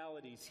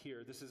realities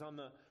here. This is on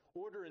the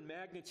order and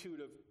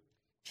magnitude of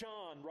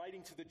John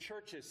writing to the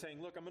churches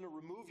saying, look, I'm going to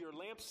remove your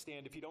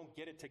lampstand if you don't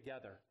get it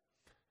together.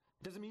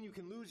 It doesn't mean you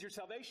can lose your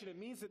salvation. It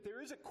means that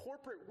there is a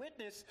corporate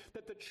witness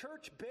that the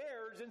church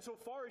bears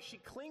insofar as she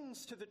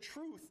clings to the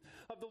truth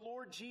of the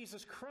Lord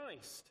Jesus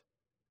Christ.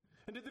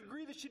 And to the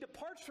degree that she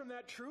departs from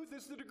that truth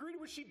is the degree to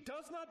which she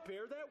does not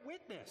bear that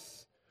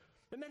witness.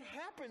 And that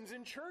happens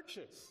in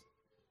churches.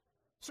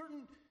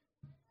 Certain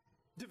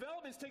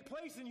developments take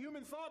place in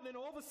human thought, and then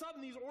all of a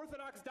sudden these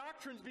orthodox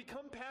doctrines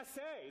become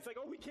passé. It's like,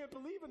 oh, we can't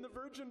believe in the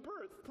virgin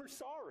birth. We're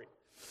sorry.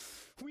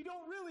 We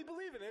don't really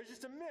believe in it. It's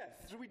just a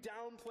myth. So we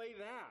downplay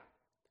that.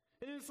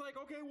 And it's like,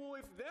 okay, well,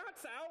 if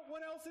that's out,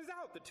 what else is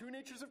out? The two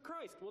natures of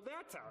Christ. Well,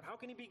 that's out. How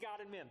can he be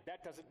God and man?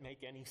 That doesn't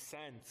make any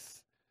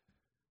sense.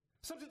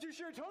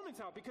 Substitutionary atonement's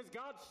out because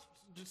God's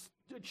just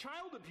a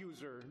child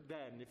abuser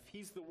then, if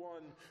he's the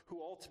one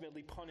who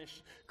ultimately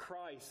punished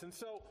Christ. And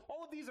so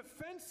all of these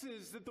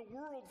offenses that the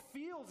world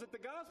feels at the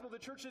gospel, the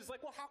church is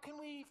like, well, how can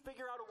we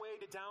figure out a way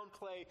to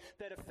downplay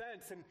that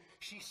offense? And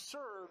she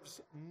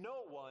serves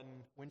no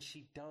one when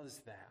she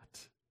does that.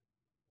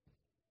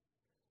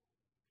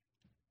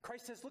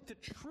 Christ says, look, the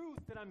truth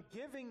that I'm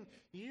giving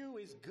you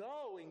is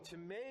going to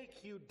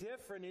make you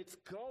different. It's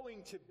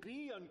going to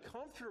be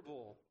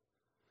uncomfortable.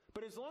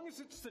 But as long as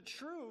it's the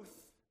truth,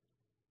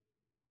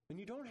 then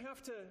you don't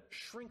have to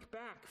shrink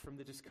back from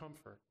the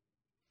discomfort.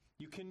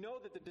 You can know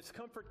that the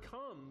discomfort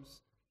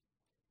comes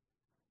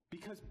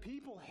because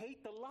people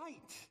hate the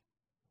light,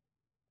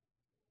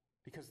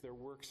 because their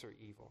works are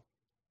evil.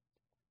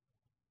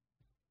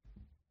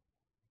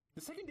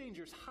 The second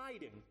danger is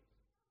hiding.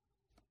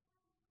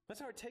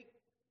 That's how I take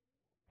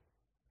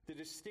the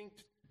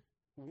distinct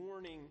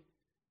warning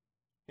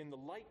in the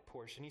light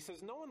portion. He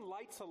says, no one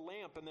lights a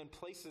lamp and then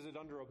places it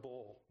under a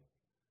bowl.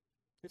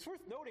 It's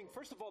worth noting,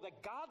 first of all,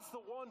 that God's the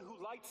one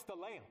who lights the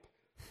lamp.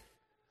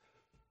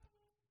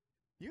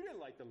 You didn't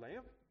light the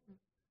lamp.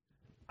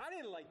 I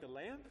didn't light the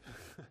lamp.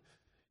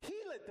 He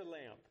lit the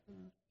lamp.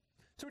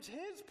 So it's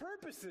his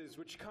purposes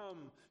which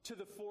come to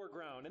the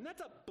foreground. And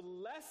that's a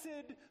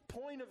blessed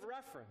point of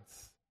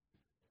reference.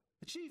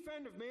 The chief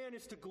end of man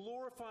is to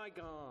glorify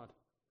God.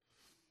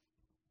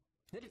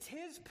 That it's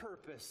his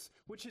purpose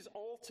which is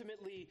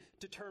ultimately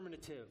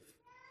determinative.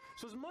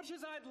 So as much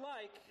as I'd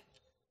like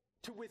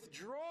to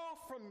withdraw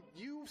from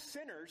you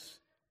sinners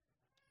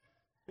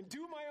and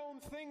do my own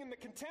thing in the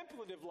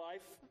contemplative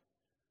life,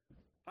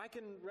 I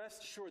can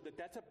rest assured that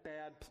that's a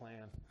bad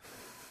plan.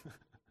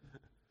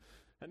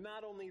 And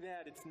not only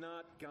that, it's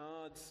not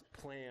God's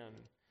plan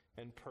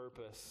and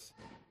purpose.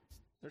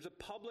 There's a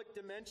public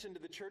dimension to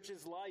the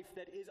church's life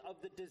that is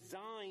of the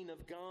design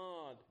of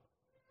God.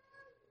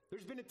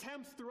 There's been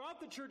attempts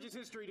throughout the church's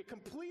history to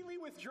completely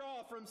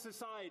withdraw from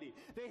society.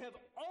 They have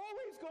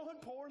always gone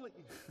poorly.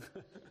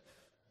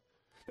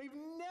 They've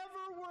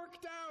never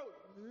worked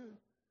out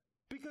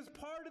because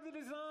part of the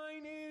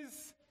design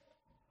is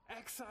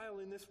exile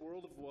in this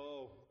world of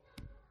woe.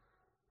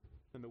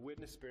 and the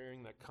witness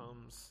bearing that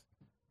comes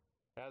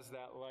as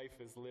that life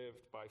is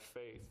lived by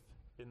faith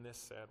in this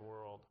sad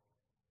world.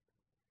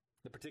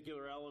 The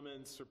particular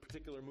elements or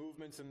particular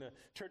movements in the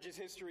church's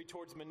history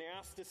towards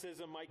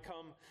monasticism might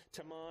come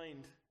to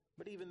mind,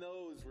 but even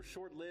those were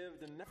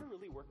short-lived and never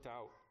really worked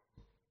out.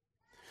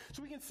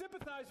 So we can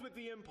sympathize with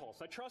the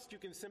impulse. I trust you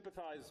can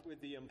sympathize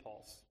with the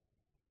impulse.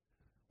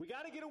 We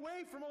got to get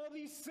away from all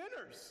these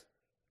sinners.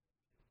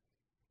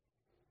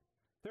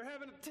 They're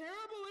having a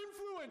terrible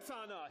influence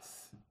on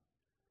us.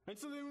 And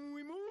so then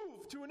we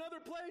move to another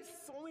place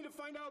only to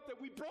find out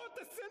that we brought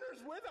the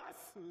sinners with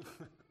us.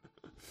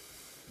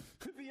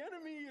 The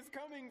enemy is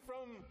coming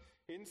from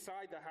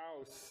inside the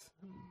house.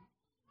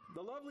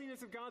 The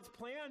loveliness of God's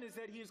plan is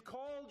that He has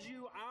called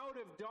you out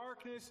of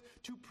darkness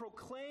to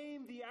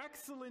proclaim the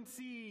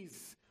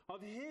excellencies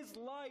of His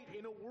light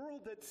in a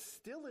world that's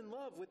still in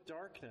love with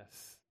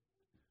darkness.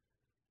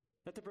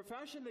 That the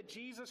profession that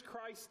Jesus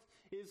Christ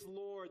is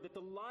Lord, that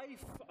the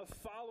life of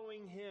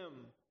following Him,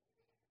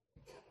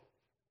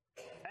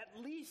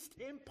 at least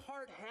in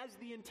part, has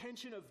the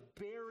intention of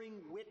bearing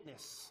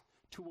witness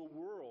to a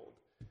world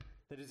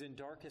that is in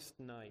darkest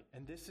night.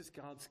 And this is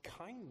God's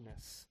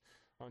kindness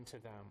unto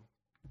them.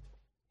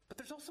 But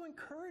there's also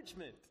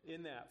encouragement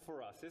in that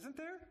for us, isn't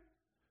there?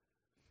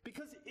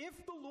 Because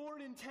if the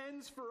Lord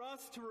intends for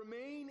us to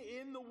remain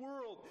in the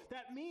world,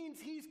 that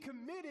means He's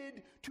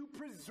committed to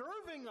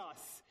preserving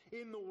us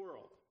in the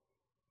world.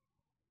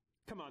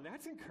 Come on,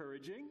 that's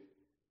encouraging.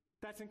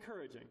 That's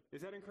encouraging.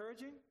 Is that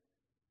encouraging?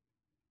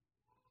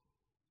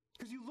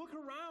 Because you look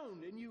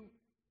around and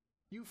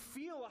you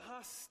feel a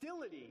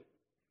hostility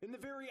in the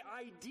very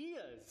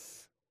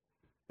ideas.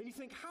 And you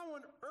think, how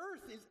on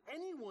earth is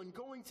anyone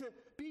going to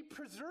be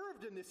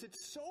preserved in this? It's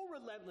so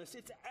relentless.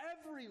 It's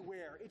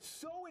everywhere. It's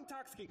so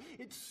intoxicating.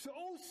 It's so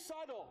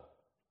subtle.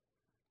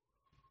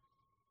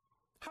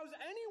 How's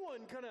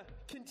anyone going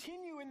to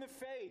continue in the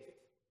faith?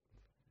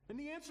 And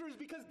the answer is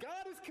because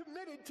God is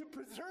committed to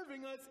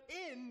preserving us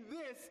in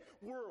this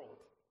world.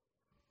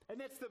 And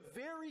that's the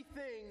very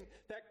thing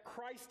that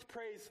Christ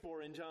prays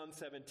for in John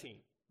 17.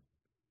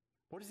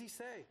 What does He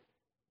say?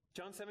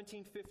 John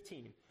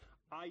 17:15.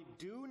 I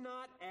do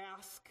not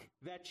ask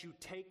that you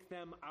take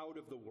them out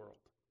of the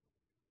world,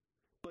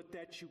 but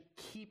that you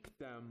keep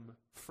them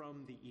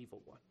from the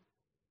evil one.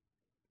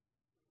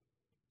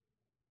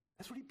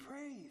 That's what He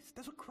prays.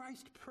 That's what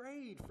Christ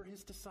prayed for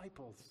His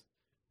disciples.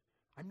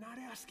 I'm not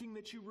asking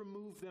that you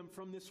remove them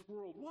from this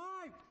world.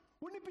 Why?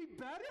 Wouldn't it be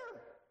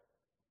better?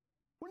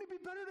 Wouldn't it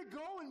be better to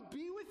go and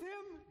be with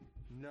Him?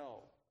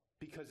 No,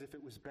 because if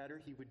it was better,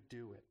 He would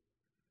do it.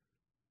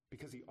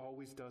 Because He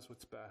always does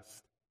what's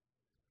best.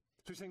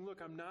 So He's saying,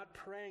 look, I'm not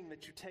praying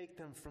that you take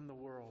them from the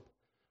world.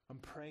 I'm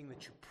praying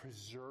that you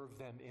preserve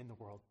them in the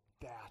world.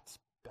 That's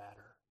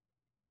better.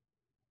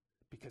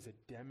 Because it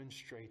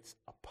demonstrates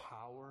a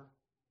power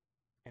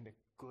and a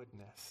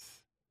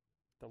goodness,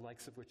 the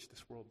likes of which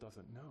this world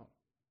doesn't know.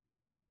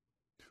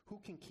 Who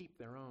can keep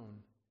their own?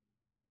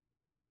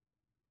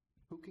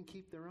 Who can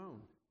keep their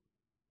own?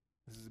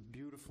 This is a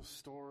beautiful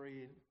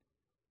story.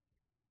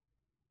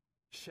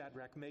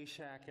 Shadrach,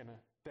 Meshach, and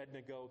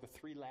Abednego, the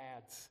three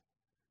lads,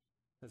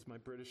 as my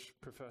British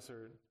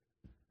professor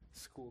at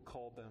school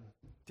called them,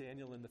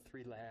 Daniel and the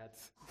three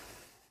lads.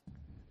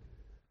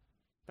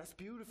 That's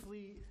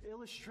beautifully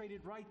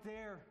illustrated right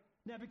there.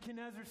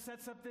 Nebuchadnezzar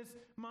sets up this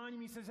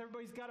monument. He says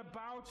everybody's got to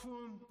bow to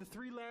him. The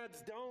three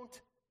lads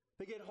don't.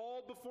 They get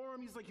hauled before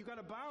him. He's like, you got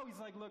to bow? He's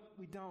like, look,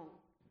 we don't.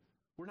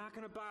 We're not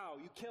going to bow.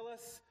 You kill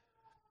us,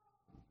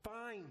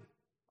 fine.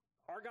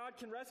 Our God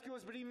can rescue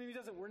us, but even if He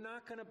doesn't, we're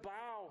not going to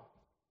bow.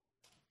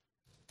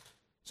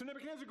 So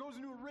Nebuchadnezzar goes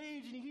into a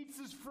rage and he heats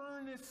his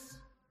furnace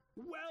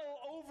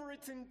well over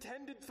its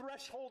intended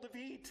threshold of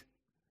heat.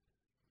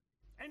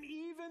 And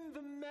even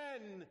the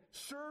men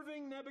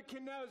serving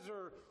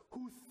Nebuchadnezzar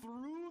who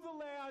threw the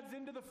lads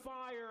into the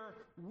fire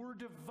were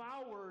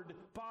devoured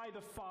by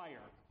the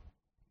fire.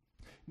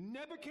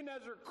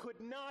 Nebuchadnezzar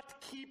could not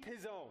keep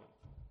his own.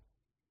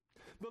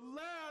 The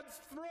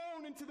lads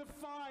thrown into the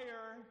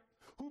fire,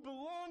 who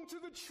belonged to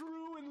the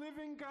true and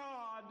living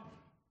God,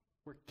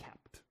 were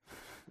kept.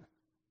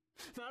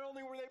 Not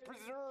only were they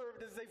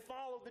preserved as they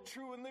followed the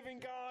true and living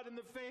God in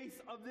the face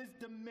of this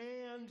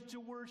demand to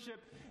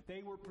worship,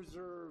 they were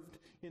preserved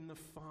in the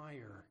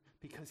fire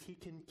because He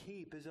can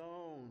keep His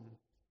own.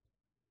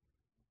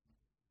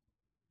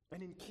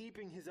 And in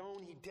keeping His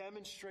own, He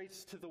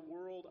demonstrates to the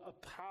world a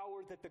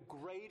power that the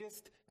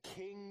greatest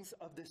kings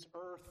of this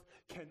earth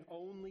can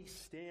only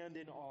stand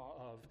in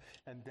awe of.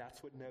 And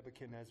that's what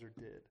Nebuchadnezzar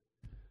did.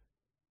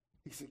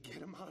 He said, get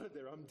him out of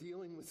there. I'm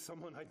dealing with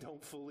someone I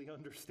don't fully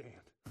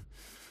understand.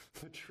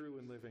 The true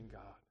and living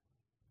God.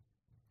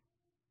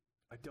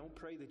 I don't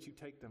pray that you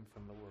take them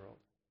from the world.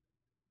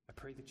 I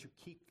pray that you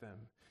keep them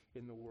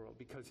in the world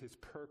because His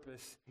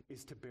purpose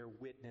is to bear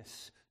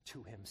witness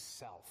to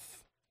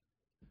Himself.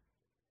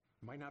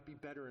 It might not be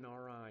better in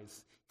our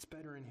eyes. It's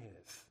better in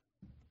His.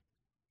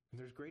 And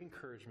there's great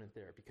encouragement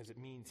there because it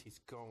means He's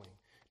going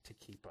to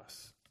keep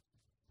us.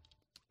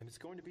 And it's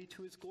going to be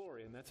to His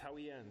glory, and that's how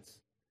He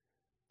ends.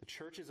 The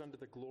church is under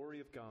the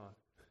glory of God.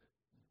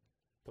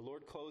 The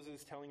Lord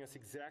closes telling us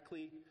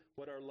exactly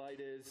what our light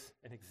is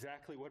and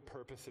exactly what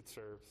purpose it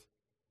serves.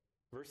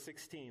 Verse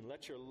 16,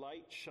 let your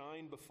light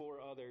shine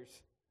before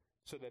others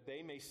so that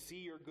they may see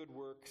your good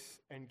works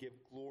and give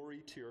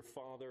glory to your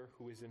Father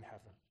who is in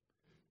heaven.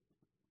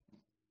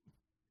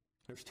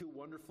 There's two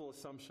wonderful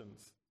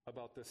assumptions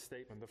about this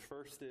statement. The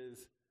first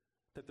is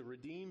that the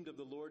redeemed of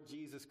the Lord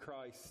Jesus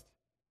Christ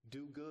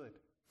do good.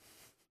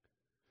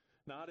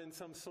 Not in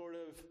some sort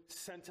of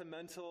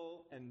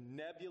sentimental and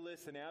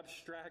nebulous and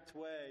abstract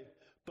way,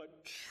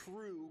 but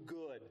true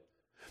good.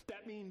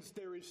 That means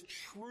there is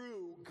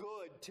true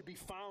good to be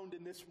found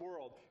in this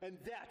world, and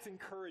that's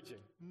encouraging.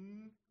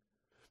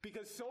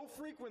 Because so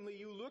frequently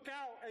you look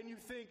out and you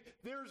think,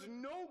 there's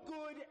no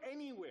good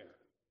anywhere.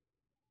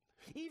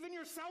 Even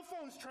your cell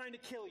phone's trying to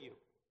kill you.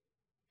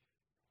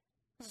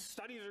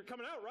 Studies are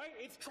coming out, right?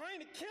 It's trying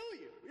to kill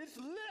you. It's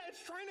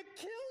trying to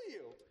kill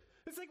you.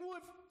 It's like, well,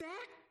 if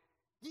that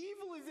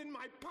evil is in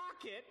my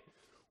pocket,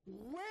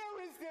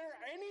 where is there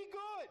any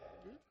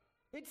good?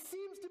 It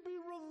seems to be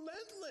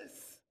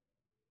relentless.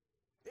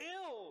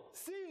 Ill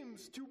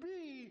seems to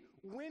be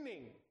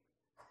winning.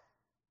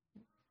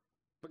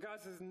 But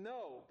God says,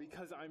 no,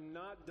 because I'm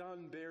not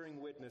done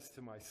bearing witness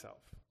to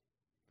myself.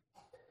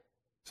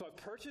 So I've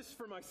purchased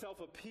for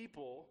myself a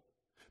people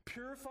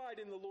purified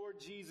in the Lord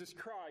Jesus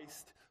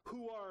Christ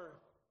who are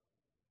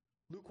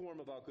lukewarm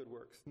about good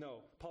works.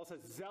 No, Paul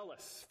says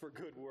zealous for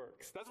good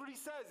works. That's what he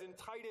says in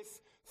Titus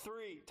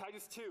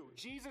 2.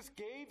 Jesus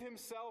gave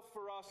himself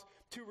for us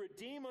to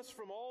redeem us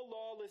from all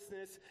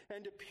lawlessness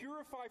and to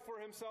purify for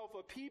himself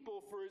a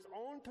people for his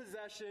own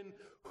possession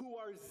who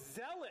are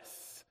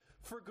zealous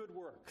for good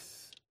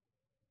works.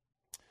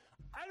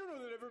 I don't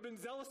know that I've ever been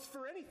zealous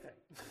for anything.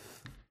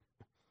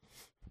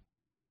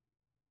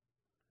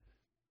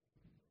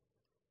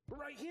 But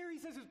right here he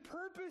says his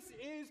purpose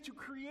is to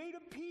create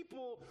a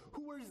people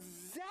who are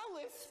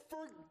zealous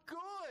for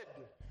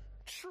good.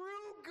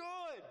 True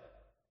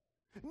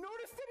good.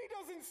 Notice that he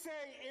doesn't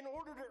say in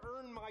order to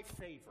earn my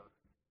favor.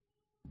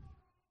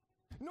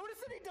 Notice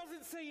that he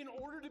doesn't say in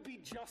order to be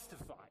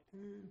justified.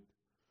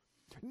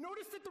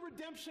 Notice that the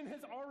redemption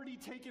has already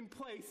taken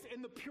place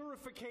in the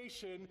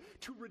purification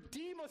to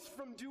redeem us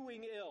from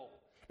doing ill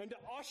and to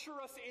usher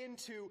us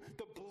into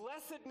the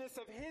blessedness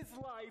of his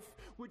life,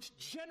 which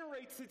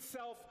generates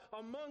itself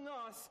among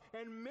us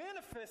and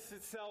manifests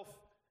itself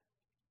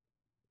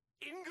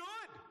in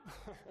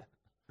good.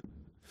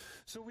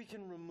 So we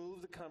can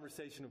remove the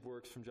conversation of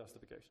works from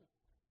justification.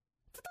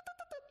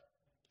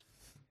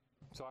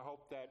 So I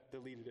hope that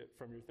deleted it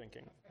from your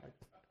thinking.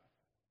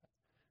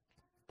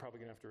 Probably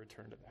going to have to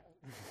return to that.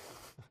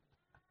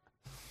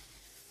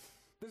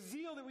 The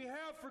zeal that we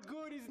have for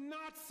good is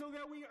not so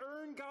that we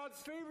earn God's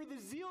favor. The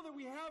zeal that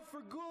we have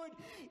for good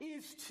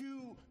is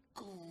to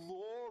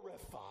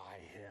glorify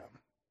him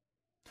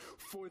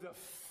for the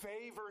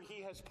favor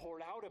he has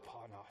poured out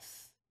upon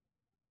us.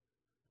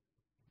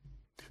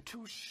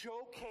 To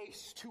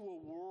showcase to a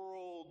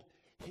world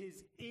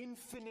his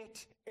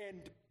infinite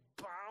and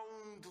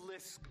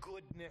boundless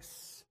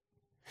goodness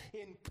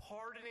in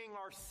pardoning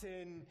our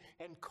sin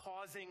and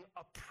causing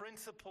a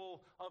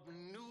principle of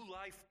new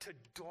life to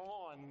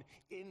dawn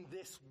in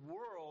this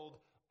world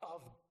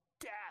of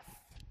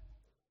death.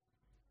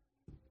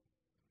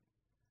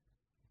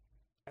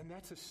 And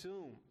that's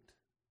assumed.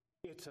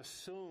 It's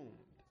assumed.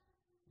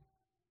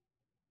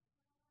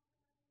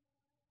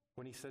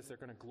 When he says they're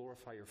going to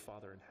glorify your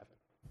Father in heaven.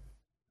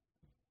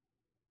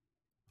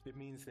 It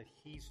means that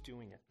he's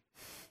doing it.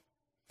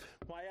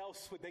 Why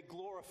else would they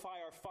glorify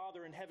our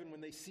Father in heaven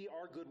when they see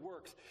our good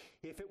works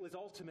if it was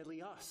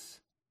ultimately us?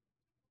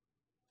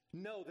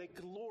 No, they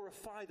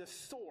glorify the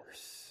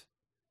source.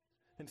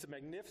 And it's a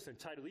magnificent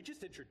title. He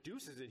just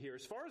introduces it here.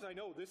 As far as I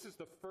know, this is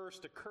the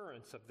first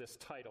occurrence of this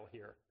title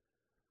here.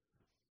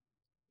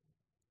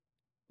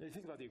 And you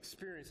think about the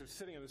experience of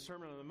sitting in the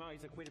Sermon on the Mount.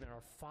 He's like, wait a minute,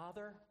 our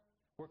Father?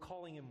 We're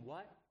calling him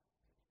what?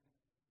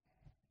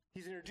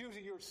 He's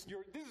introducing this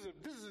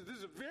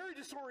is a very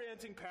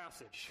disorienting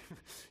passage.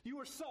 You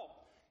are salt.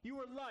 You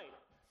are light.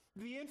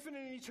 The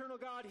infinite and eternal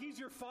God, he's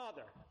your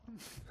Father.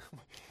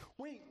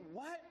 Wait,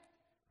 what?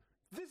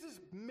 This is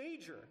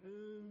major.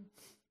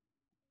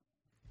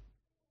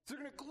 So they're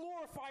going to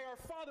glorify our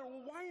Father.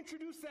 Well, why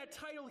introduce that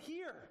title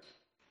here?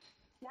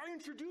 Why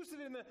introduce it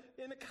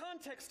in the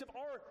context of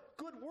our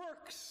good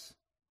works,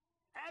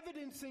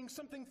 evidencing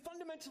something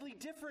fundamentally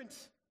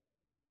different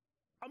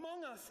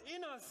among us,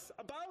 in us,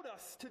 about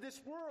us, to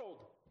this world?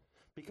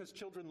 Because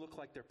children look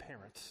like their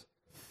parents.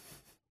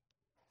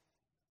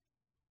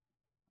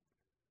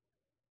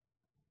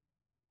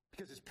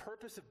 Because his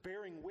purpose of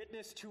bearing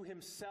witness to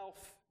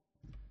himself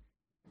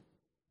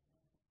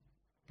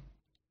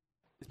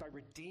is by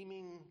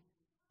redeeming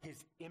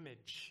his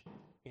image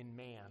in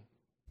man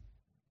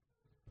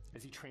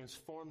as he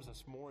transforms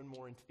us more and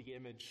more into the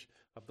image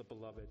of the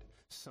beloved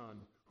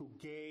Son who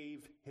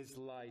gave his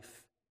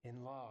life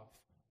in love.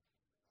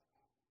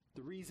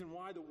 The reason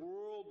why the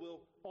world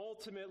will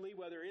ultimately,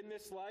 whether in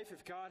this life,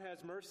 if God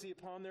has mercy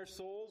upon their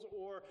souls,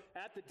 or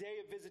at the day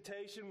of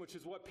visitation, which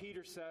is what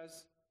Peter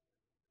says,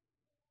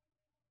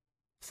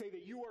 say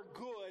that you are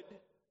good,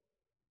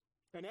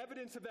 and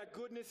evidence of that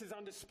goodness is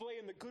on display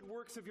in the good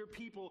works of your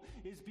people,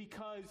 is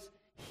because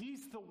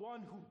he's the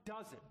one who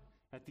does it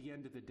at the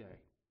end of the day.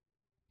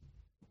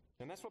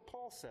 And that's what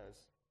Paul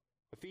says.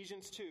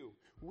 Ephesians 2,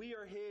 we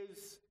are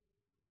his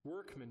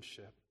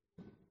workmanship,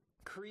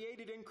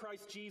 created in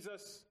Christ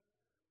Jesus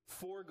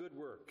for good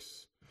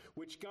works,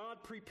 which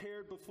God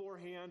prepared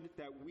beforehand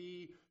that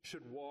we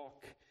should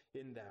walk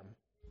in them.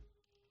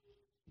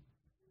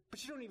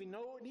 But you don't even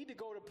need to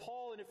go to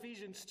Paul in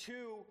Ephesians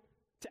 2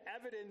 to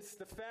evidence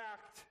the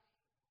fact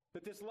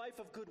that this life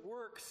of good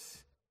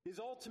works is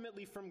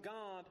ultimately from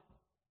God,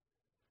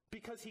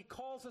 because he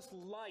calls us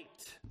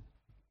light.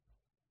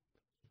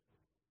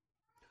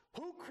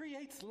 Who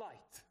creates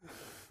light?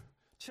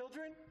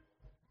 Children?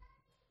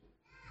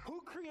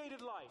 Who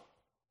created light?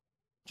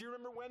 Do you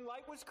remember when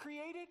light was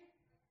created?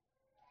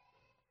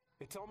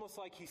 It's almost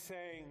like he's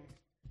saying,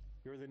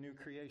 you're the new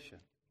creation.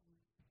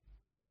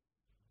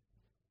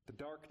 The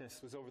darkness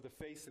was over the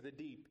face of the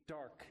deep,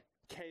 dark,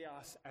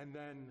 chaos, and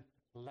then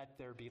let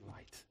there be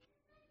light.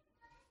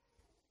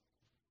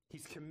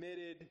 He's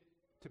committed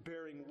to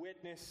bearing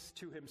witness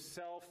to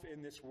himself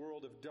in this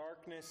world of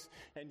darkness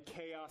and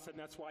chaos, and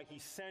that's why he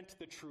sent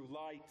the true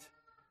light.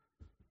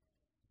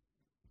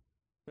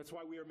 That's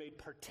why we are made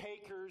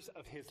partakers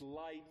of his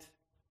light.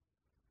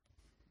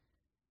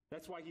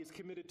 That's why he is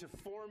committed to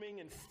forming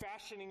and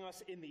fashioning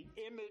us in the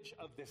image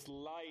of this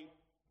light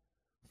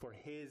for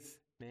his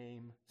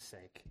name's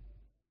sake.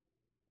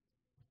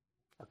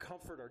 Our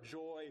comfort, our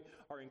joy,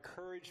 our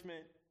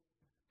encouragement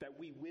that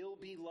we will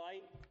be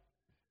light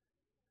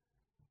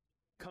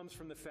comes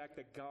from the fact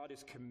that God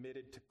is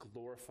committed to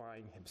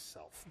glorifying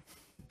himself,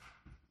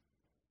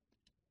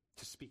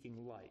 to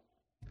speaking light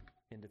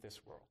into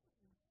this world.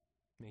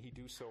 May he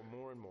do so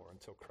more and more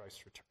until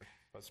Christ's return.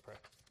 Let's pray.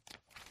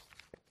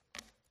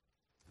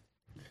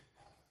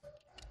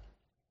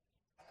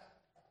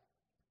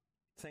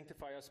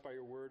 Sanctify us by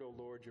your word, O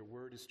Lord. Your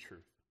word is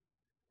truth.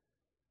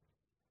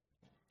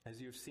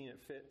 As you have seen it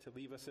fit to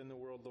leave us in the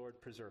world,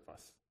 Lord, preserve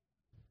us.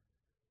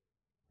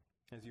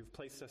 As you've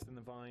placed us in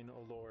the vine,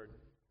 O Lord,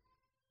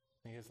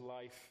 may his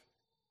life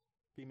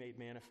be made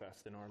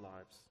manifest in our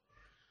lives.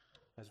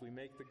 As we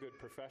make the good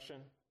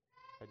profession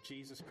that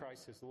Jesus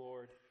Christ is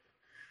Lord,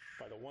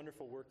 by the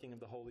wonderful working of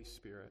the Holy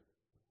Spirit,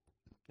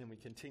 and we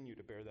continue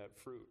to bear that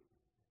fruit,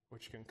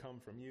 which can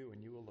come from you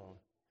and you alone.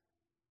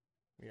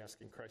 We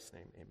ask in Christ's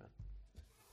name, amen.